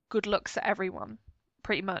to get good looks at everyone,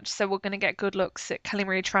 pretty much. So we're going to get good looks at Kelly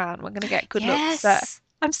Marie Tran. We're going to get good looks at Yes,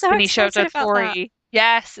 I'm so Benicio excited del about that. Toro.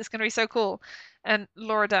 Yes, it's going to be so cool. And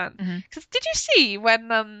Laura Dern. Hmm. Because did you see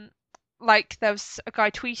when like there was a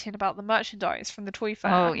guy tweeting about the merchandise from the toy Oh,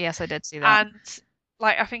 fair, yes, I did see that. and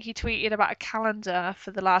like I think he tweeted about a calendar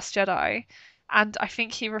for The Last Jedi, and I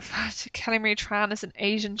think he referred to Kelly Marie Tran as an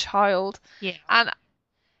Asian child. Yeah. And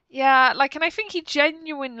yeah, like, and I think he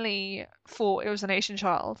genuinely thought it was an Asian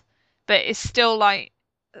child, but it's still like,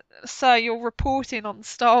 sir, you're reporting on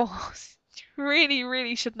Star Wars. You really,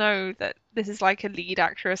 really should know that this is like a lead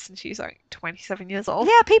actress and she's like 27 years old.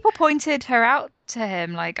 Yeah, people pointed her out to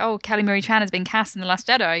him, like, "Oh, Kelly Marie Tran has been cast in The Last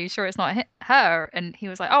Jedi. Are you sure it's not her?" And he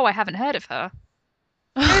was like, "Oh, I haven't heard of her."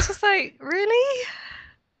 It was just like, really?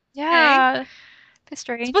 Okay, Yeah. bit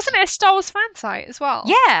strange. Wasn't it a Star Wars fan site as well?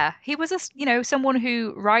 Yeah, he was someone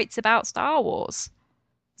who writes about Star Wars.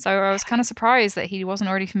 So I was kind of surprised that he wasn't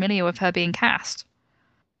already familiar with her being cast.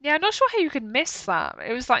 Yeah, I'm not sure how you could miss that.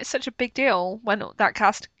 It was like such a big deal when that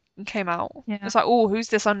cast came out. Yeah. It's like, oh, who's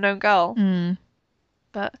this unknown girl? Mm.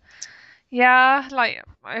 But yeah, like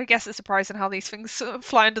I guess it's surprising how these things sort of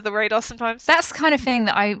fly under the radar sometimes. That's the kind of thing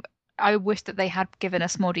that I wish that they had given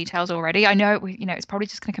us more details already. I know it's probably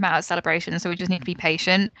just going to come out at Celebration, so we just need to be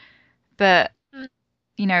patient. But Mm.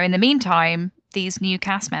 in the meantime, these new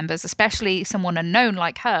cast members, especially someone unknown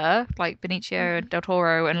like her, like Benicio Mhm. del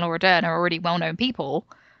Toro and Laura Dern, are already well-known people.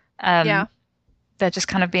 Um, Yeah, they're just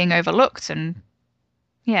kind of being overlooked, and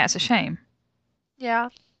yeah, it's a shame. yeah,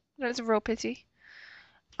 that's a real pity.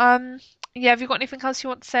 Um, yeah, have you got anything else you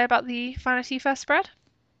want to say about the Vanity Fair spread?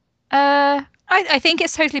 I think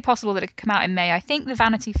it's totally possible that it could come out in May. I think the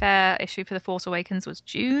Vanity Fair issue for The Force Awakens was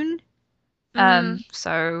June. Mm,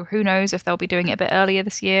 So who knows if they'll be doing it a bit earlier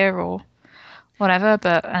this year or whatever,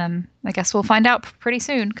 but I guess we'll find out pretty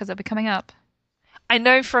soon because they'll be coming up. I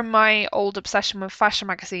know from my old obsession with fashion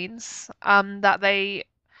magazines, that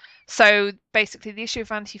so basically the issue of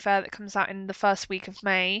Vanity Fair that comes out in the first week of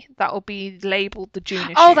May, that will be labeled the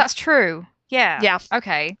June Oh, issue. that's true. Yeah. Yeah,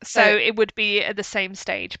 Okay. so So, it would be at the same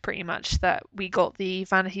stage pretty much that we got the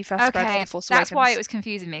Vanity Fair spread for okay, The Force that's why it Awakens. was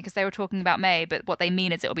confusing me because they were talking about May, but what they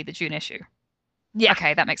mean is it'll be the June issue. Yeah,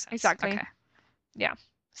 Okay, that makes sense. exactly. Okay. Yeah.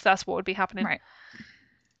 So that's what would be happening. Right.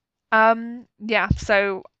 Yeah,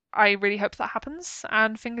 so I really hope that happens,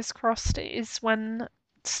 and fingers crossed it is when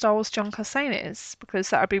Star Wars John Hussein it is, because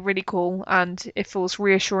that would be really cool, and it feels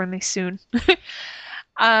reassuringly soon.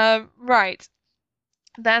 Right.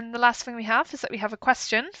 Then the last thing we have is that we have a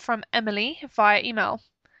question from Emily via email.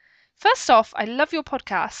 First off, I love your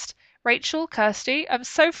podcast. Rachel, Kirsty, I'm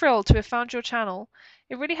so thrilled to have found your channel.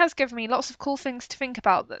 It really has given me lots of cool things to think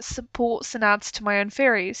about that supports and adds to my own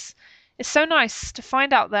theories. It's so nice to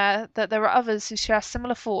find out there that there are others who share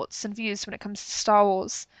similar thoughts and views when it comes to Star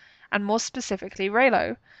Wars, and more specifically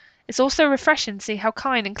Reylo. It's also refreshing to see how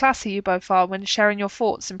kind and classy you both are when sharing your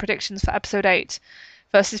thoughts and predictions for Episode 8,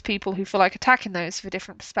 versus people who feel like attacking those with a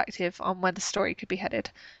different perspective on where the story could be headed.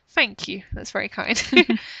 Thank you. That's very kind.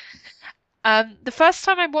 The first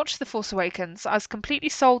time I watched The Force Awakens, I was completely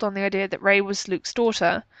sold on the idea that Rey was Luke's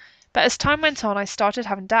daughter, but as time went on, I started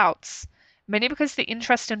having doubts, mainly because of the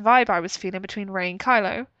interest and vibe I was feeling between Rey and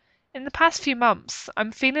Kylo. In the past few months,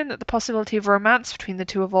 I'm feeling that the possibility of romance between the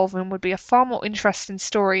two evolving would be a far more interesting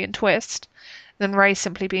story and twist than Rey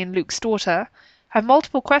simply being Luke's daughter. I have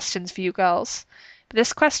multiple questions for you girls, but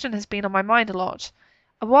this question has been on my mind a lot.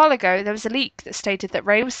 A while ago, there was a leak that stated that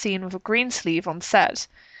Rey was seen with a green sleeve on set.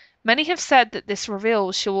 Many have said that this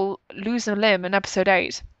reveals she will lose a limb in Episode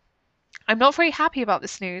 8. I'm not very happy about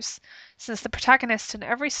this news, since the protagonist in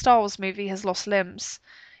every Star Wars movie has lost limbs.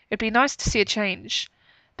 It'd be nice to see a change.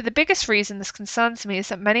 But the biggest reason this concerns me is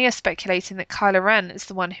that many are speculating that Kylo Ren is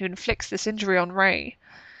the one who inflicts this injury on Rey.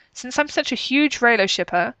 Since I'm such a huge Reylo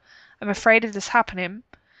shipper, I'm afraid of this happening.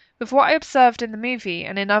 With what I observed in the movie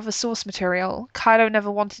and in other source material, Kylo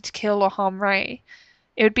never wanted to kill or harm Rey.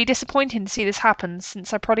 It would be disappointing to see this happen,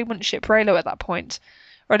 since I probably wouldn't ship Reylo at that point,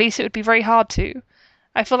 or at least it would be very hard to.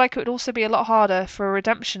 I feel like it would also be a lot harder for a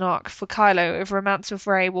redemption arc for Kylo if romance with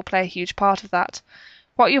Rey will play a huge part of that.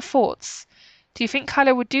 What are your thoughts? Do you think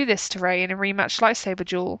Kylo would do this to Rey in a rematch lightsaber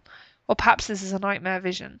duel, or perhaps this is a nightmare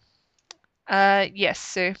vision? Yes,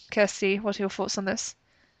 so Kirsty, what are your thoughts on this?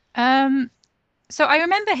 Um, so I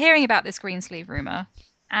remember hearing about this green sleeve rumor,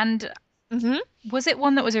 and Hmm. was it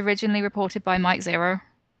one that was originally reported by Mike Zero?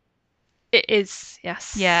 It is, Yeah,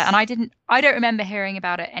 and yes. I don't remember hearing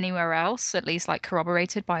about it anywhere else, at least like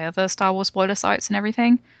corroborated by other Star Wars spoiler sites and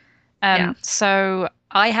everything. Yeah. So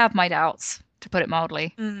I have my doubts, to put it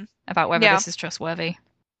mildly, Mm. about whether Yeah. this is trustworthy.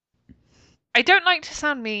 I don't like to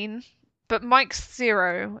sound mean, but Mike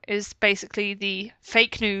Zero is basically the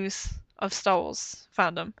fake news of Star Wars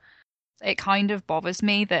fandom. It kind of bothers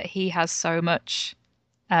me that he has so much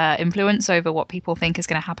influence over what people think is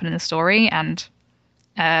going to happen in the story, and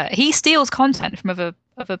he steals content from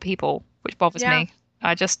other people, which bothers Yeah. me.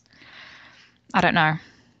 I just, I don't know.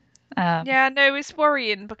 Um, Yeah, no, it's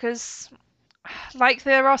worrying because like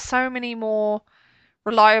there are so many more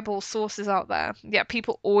reliable sources out there, yet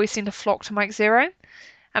people always seem to flock to Mike Zero.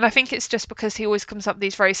 And I think it's just because he always comes up with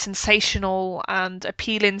these very sensational and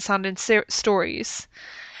appealing sounding stories,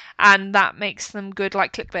 and that makes them good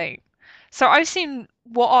like clickbait. So I've seen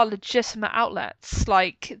what are legitimate outlets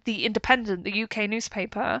like The Independent, the UK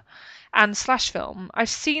newspaper, and Slash Film. I've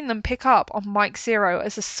seen them pick up on Mike Zero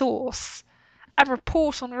as a source and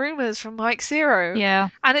report on rumors from Mike Zero. yeah,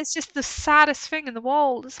 And it's just the saddest thing in the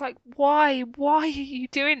world. It's like, why? Why are you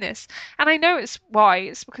doing this? And I know it's why.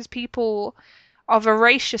 It's because people are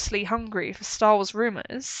voraciously hungry for Star Wars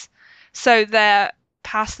rumors. So they're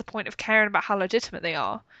past the point of caring about how legitimate they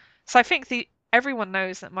are. So I think everyone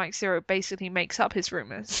knows that Mike Zero basically makes up his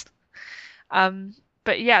rumors. Um,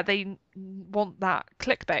 but yeah, they want that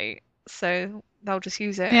clickbait, so they'll just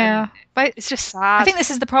use it, yeah. and But it's just I sad. think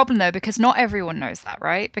this is the problem though, because not everyone knows that,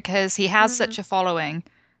 right? Because he has Mm, such a following,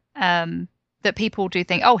 um, that people do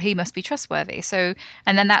think, oh, he must be trustworthy. So,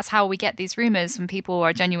 and then that's how we get these rumors, and people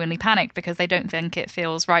are genuinely panicked because they don't think it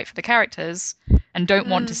feels right for the characters and don't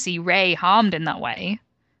want to mm, see Rey harmed in that way.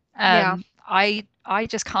 yeah. I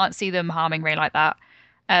just can't see them harming Rey like that.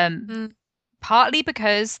 Um, Mm, Partly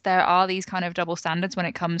because there are these kind of double standards when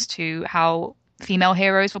it comes to how female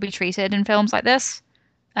heroes will be treated in films like this.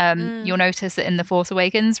 mm, You'll notice that in The Force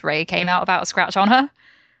Awakens, Rey came out without a scratch on her.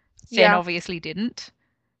 Finn yeah. obviously didn't.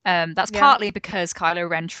 That's Yeah. partly because Kylo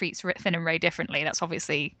Ren treats Finn and Rey differently. That's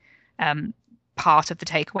obviously um, part of the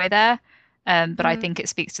takeaway there. But I Mm, think it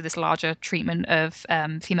speaks to this larger treatment of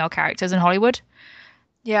female characters in Hollywood.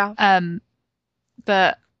 yeah. Um,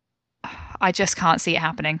 but I just can't see it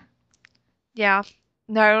happening. Yeah.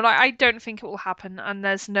 No, like I don't think it will happen, and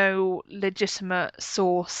there's no legitimate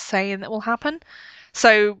source saying that will happen.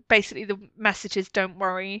 So basically, the message is don't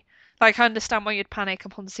worry. Like, I understand why you'd panic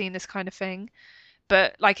upon seeing this kind of thing,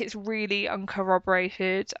 but like it's really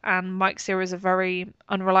uncorroborated, and Mike Zero is a very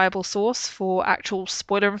unreliable source for actual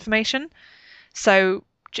spoiler information. So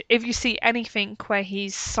if you see anything where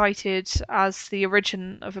he's cited as the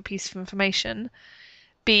origin of a piece of information,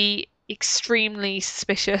 be extremely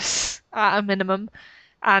suspicious at a minimum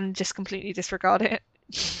and just completely disregard it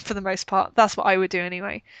for the most part. That's what I would do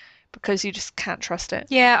anyway, because you just can't trust it.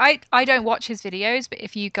 Yeah, I don't watch his videos, but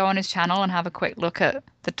if you go on his channel and have a quick look at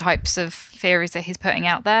the types of theories that he's putting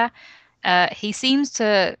out there, he seems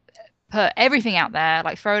to put everything out there,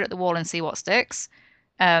 like throw it at the wall and see what sticks.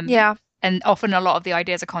 Um, Yeah. and often a lot of the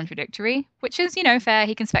ideas are contradictory, which is, fair.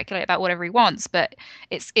 He can speculate about whatever he wants, but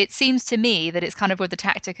it seems to me that it's kind of with the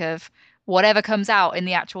tactic of whatever comes out in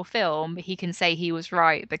the actual film, he can say he was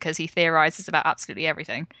right because he theorizes about absolutely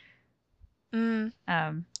everything. Mm,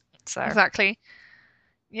 Um, so exactly.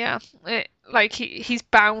 Yeah. Like he's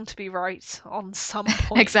bound to be right on some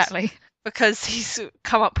point exactly. because he's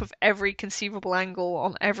come up with every conceivable angle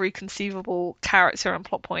on every conceivable character and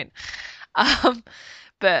plot point. Um,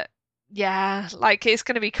 but yeah, like it's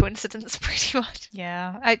going to be coincidence pretty much.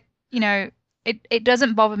 Yeah, you know, it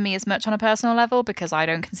doesn't bother me as much on a personal level because I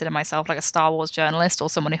don't consider myself like a Star Wars journalist or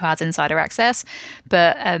someone who has insider access.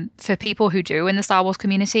 But for people who do in the Star Wars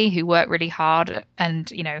community who work really hard and,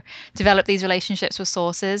 develop these relationships with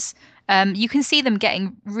sources, you can see them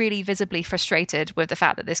getting really visibly frustrated with the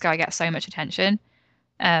fact that this guy gets so much attention,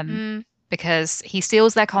 um, Mm, because he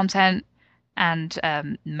steals their content and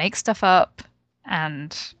makes stuff up,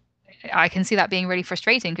 and I can see that being really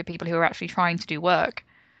frustrating for people who are actually trying to do work.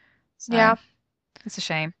 So yeah. it's a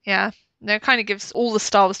shame. Yeah. No, it kind of gives all the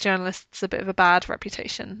Star Wars journalists a bit of a bad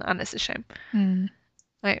reputation, and it's a shame. Hmm.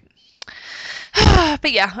 Right.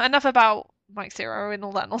 But yeah, enough about Mike Zero and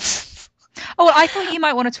all that nonsense. Oh, well, I thought you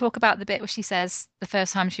might want to talk about the bit where she says the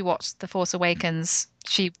first time she watched The Force Awakens,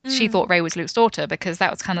 she Mm. thought Rey was Luke's daughter because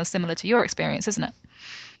that was kind of similar to your experience, isn't it?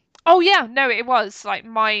 Oh yeah, no, it was like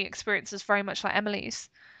my experience was very much like Emily's.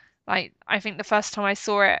 Like I think the first time I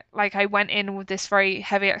saw it, like I went in with this very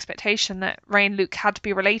heavy expectation that Rey and Luke had to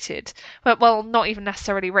be related. But well, not even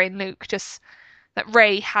necessarily Rey and Luke, just that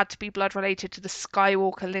Rey had to be blood related to the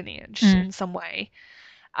Skywalker lineage Mm. in some way.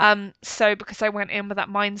 So because I went in with that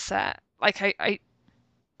mindset, like I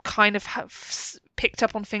kind of have picked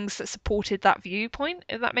up on things that supported that viewpoint,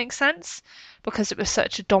 if that makes sense, because it was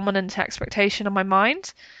such a dominant expectation in my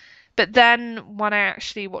mind. But then when I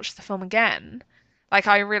actually watched the film again, Like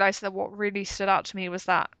I realized that what really stood out to me was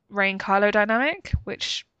that Rey and Kylo dynamic,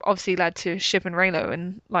 which obviously led to Shiv and Reylo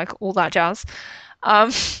and like all that jazz.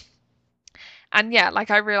 Um, and yeah,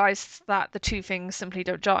 like I realized that the two things simply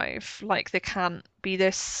don't jive. Like there can't be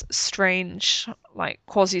this strange, like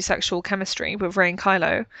quasi-sexual chemistry with Rey and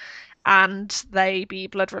Kylo, and they be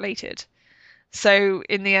blood related. So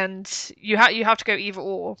in the end, you have to go either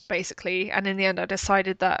or basically. And in the end, I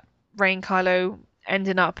decided that Rey and Kylo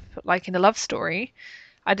ending up like in a love story.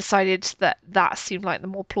 I decided that that seemed like the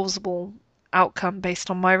more plausible outcome based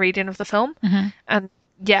on my reading of the film. Hmm. And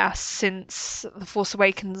yeah, since The Force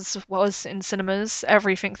Awakens was in cinemas,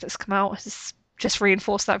 everything that's come out has just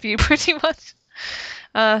reinforced that view pretty much.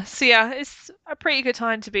 So yeah, it's a pretty good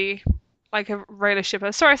time to be like a Reylo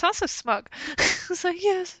shipper. Sorry, I sound so smug. It's like,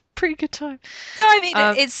 yes, pretty good time. No, I mean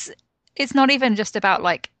Um, it's not even just about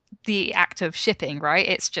like the act of shipping, right?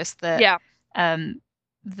 It's just that yeah, um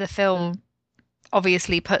the film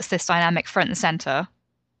obviously puts this dynamic front and center.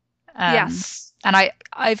 Um, yes. and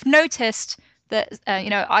I've noticed that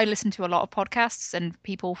I listen to a lot of podcasts and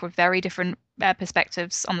people with very different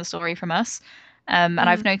perspectives on the story from us. And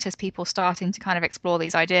I've Mm, noticed people starting to kind of explore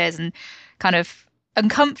these ideas and kind of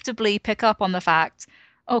uncomfortably pick up on the fact,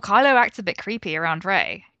 oh, Kylo acts a bit creepy around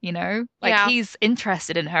Rey, like yeah. he's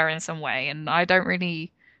interested in her in some way, and I don't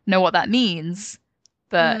really know what that means,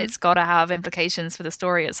 but Mm, it's got to have implications for the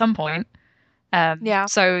story at some point. yeah.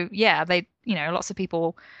 So yeah, lots of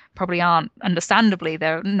people probably aren't, understandably,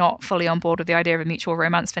 they're not fully on board with the idea of a mutual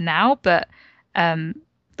romance for now, but um,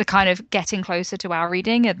 the kind of getting closer to our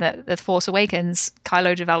reading and the Force Awakens,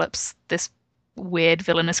 Kylo develops this weird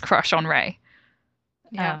villainous crush on Rey.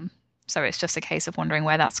 Yeah. Um, so it's just a case of wondering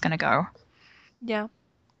where that's going to go. Yeah.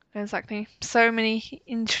 Exactly. So many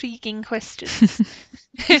intriguing questions.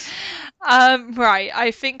 Right.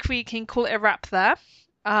 I think we can call it a wrap there.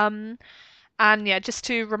 Um, and yeah, just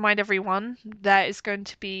to remind everyone, there is going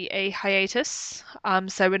to be a hiatus.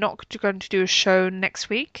 So we're not going to do a show next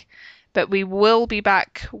week, but we will be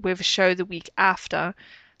back with a show the week after.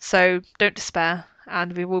 So don't despair,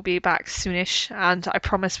 and we will be back soonish. And I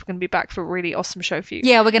promise we're going to be back for a really awesome show for you.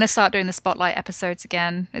 Yeah, we're going to start doing the spotlight episodes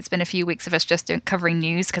again. It's been a few weeks of us just covering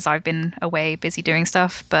news because I've been away busy doing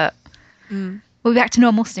stuff, but Mm. we'll be back to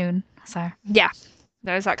normal soon. So Yeah.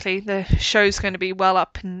 No, exactly. The show's going to be well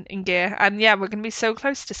up in gear. And yeah, we're going to be so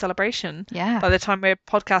close to celebration. yeah. By the time we're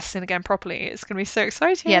podcasting again properly, it's going to be so Yeah,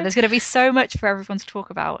 exciting. there's going to be so much for everyone to talk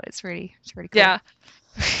about. It's really cool. Yeah.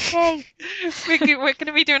 Yay. We're going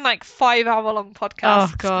to be doing like 5 hour long Oh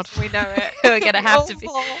podcasts. God. We know it. We're going to have to be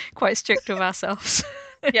Oh, quite strict with ourselves.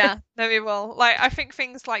 yeah, no, we will. Like, I think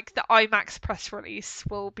things like the IMAX press release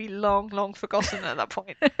will be long, long forgotten at that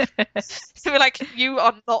point. So we're like, you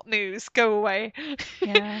are not news. Go away.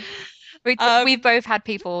 Yeah. We, we've Um, both had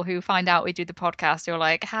people who find out we do the podcast who are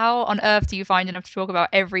like, how on earth do you find enough to talk about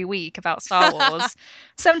every week about Star Wars?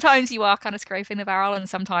 Sometimes you are kind of scraping the barrel, and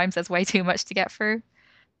sometimes there's way too much to get through.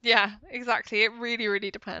 yeah, exactly. It really,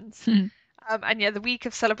 really depends. And yeah, the week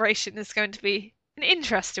of celebration is going to be an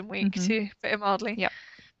interesting week, Hmm. to put it mildly. Yep.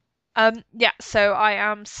 Yeah, so I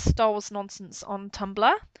am Star Wars Nonsense on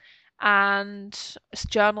Tumblr and it's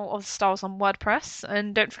Journal of Star Wars on WordPress.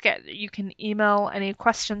 And don't forget that you can email any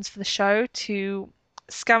questions for the show to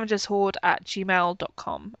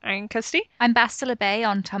scavengershorde@gmail.com. And Kirsty? I'm Bastila Bay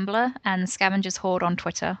on Tumblr and Scavengers Horde on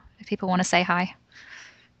Twitter if people want to say hi.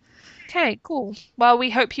 Okay, cool. Well, we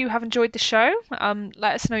hope you have enjoyed the show.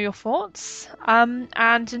 Let us know your thoughts. And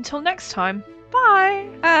until next time, bye.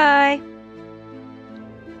 Bye.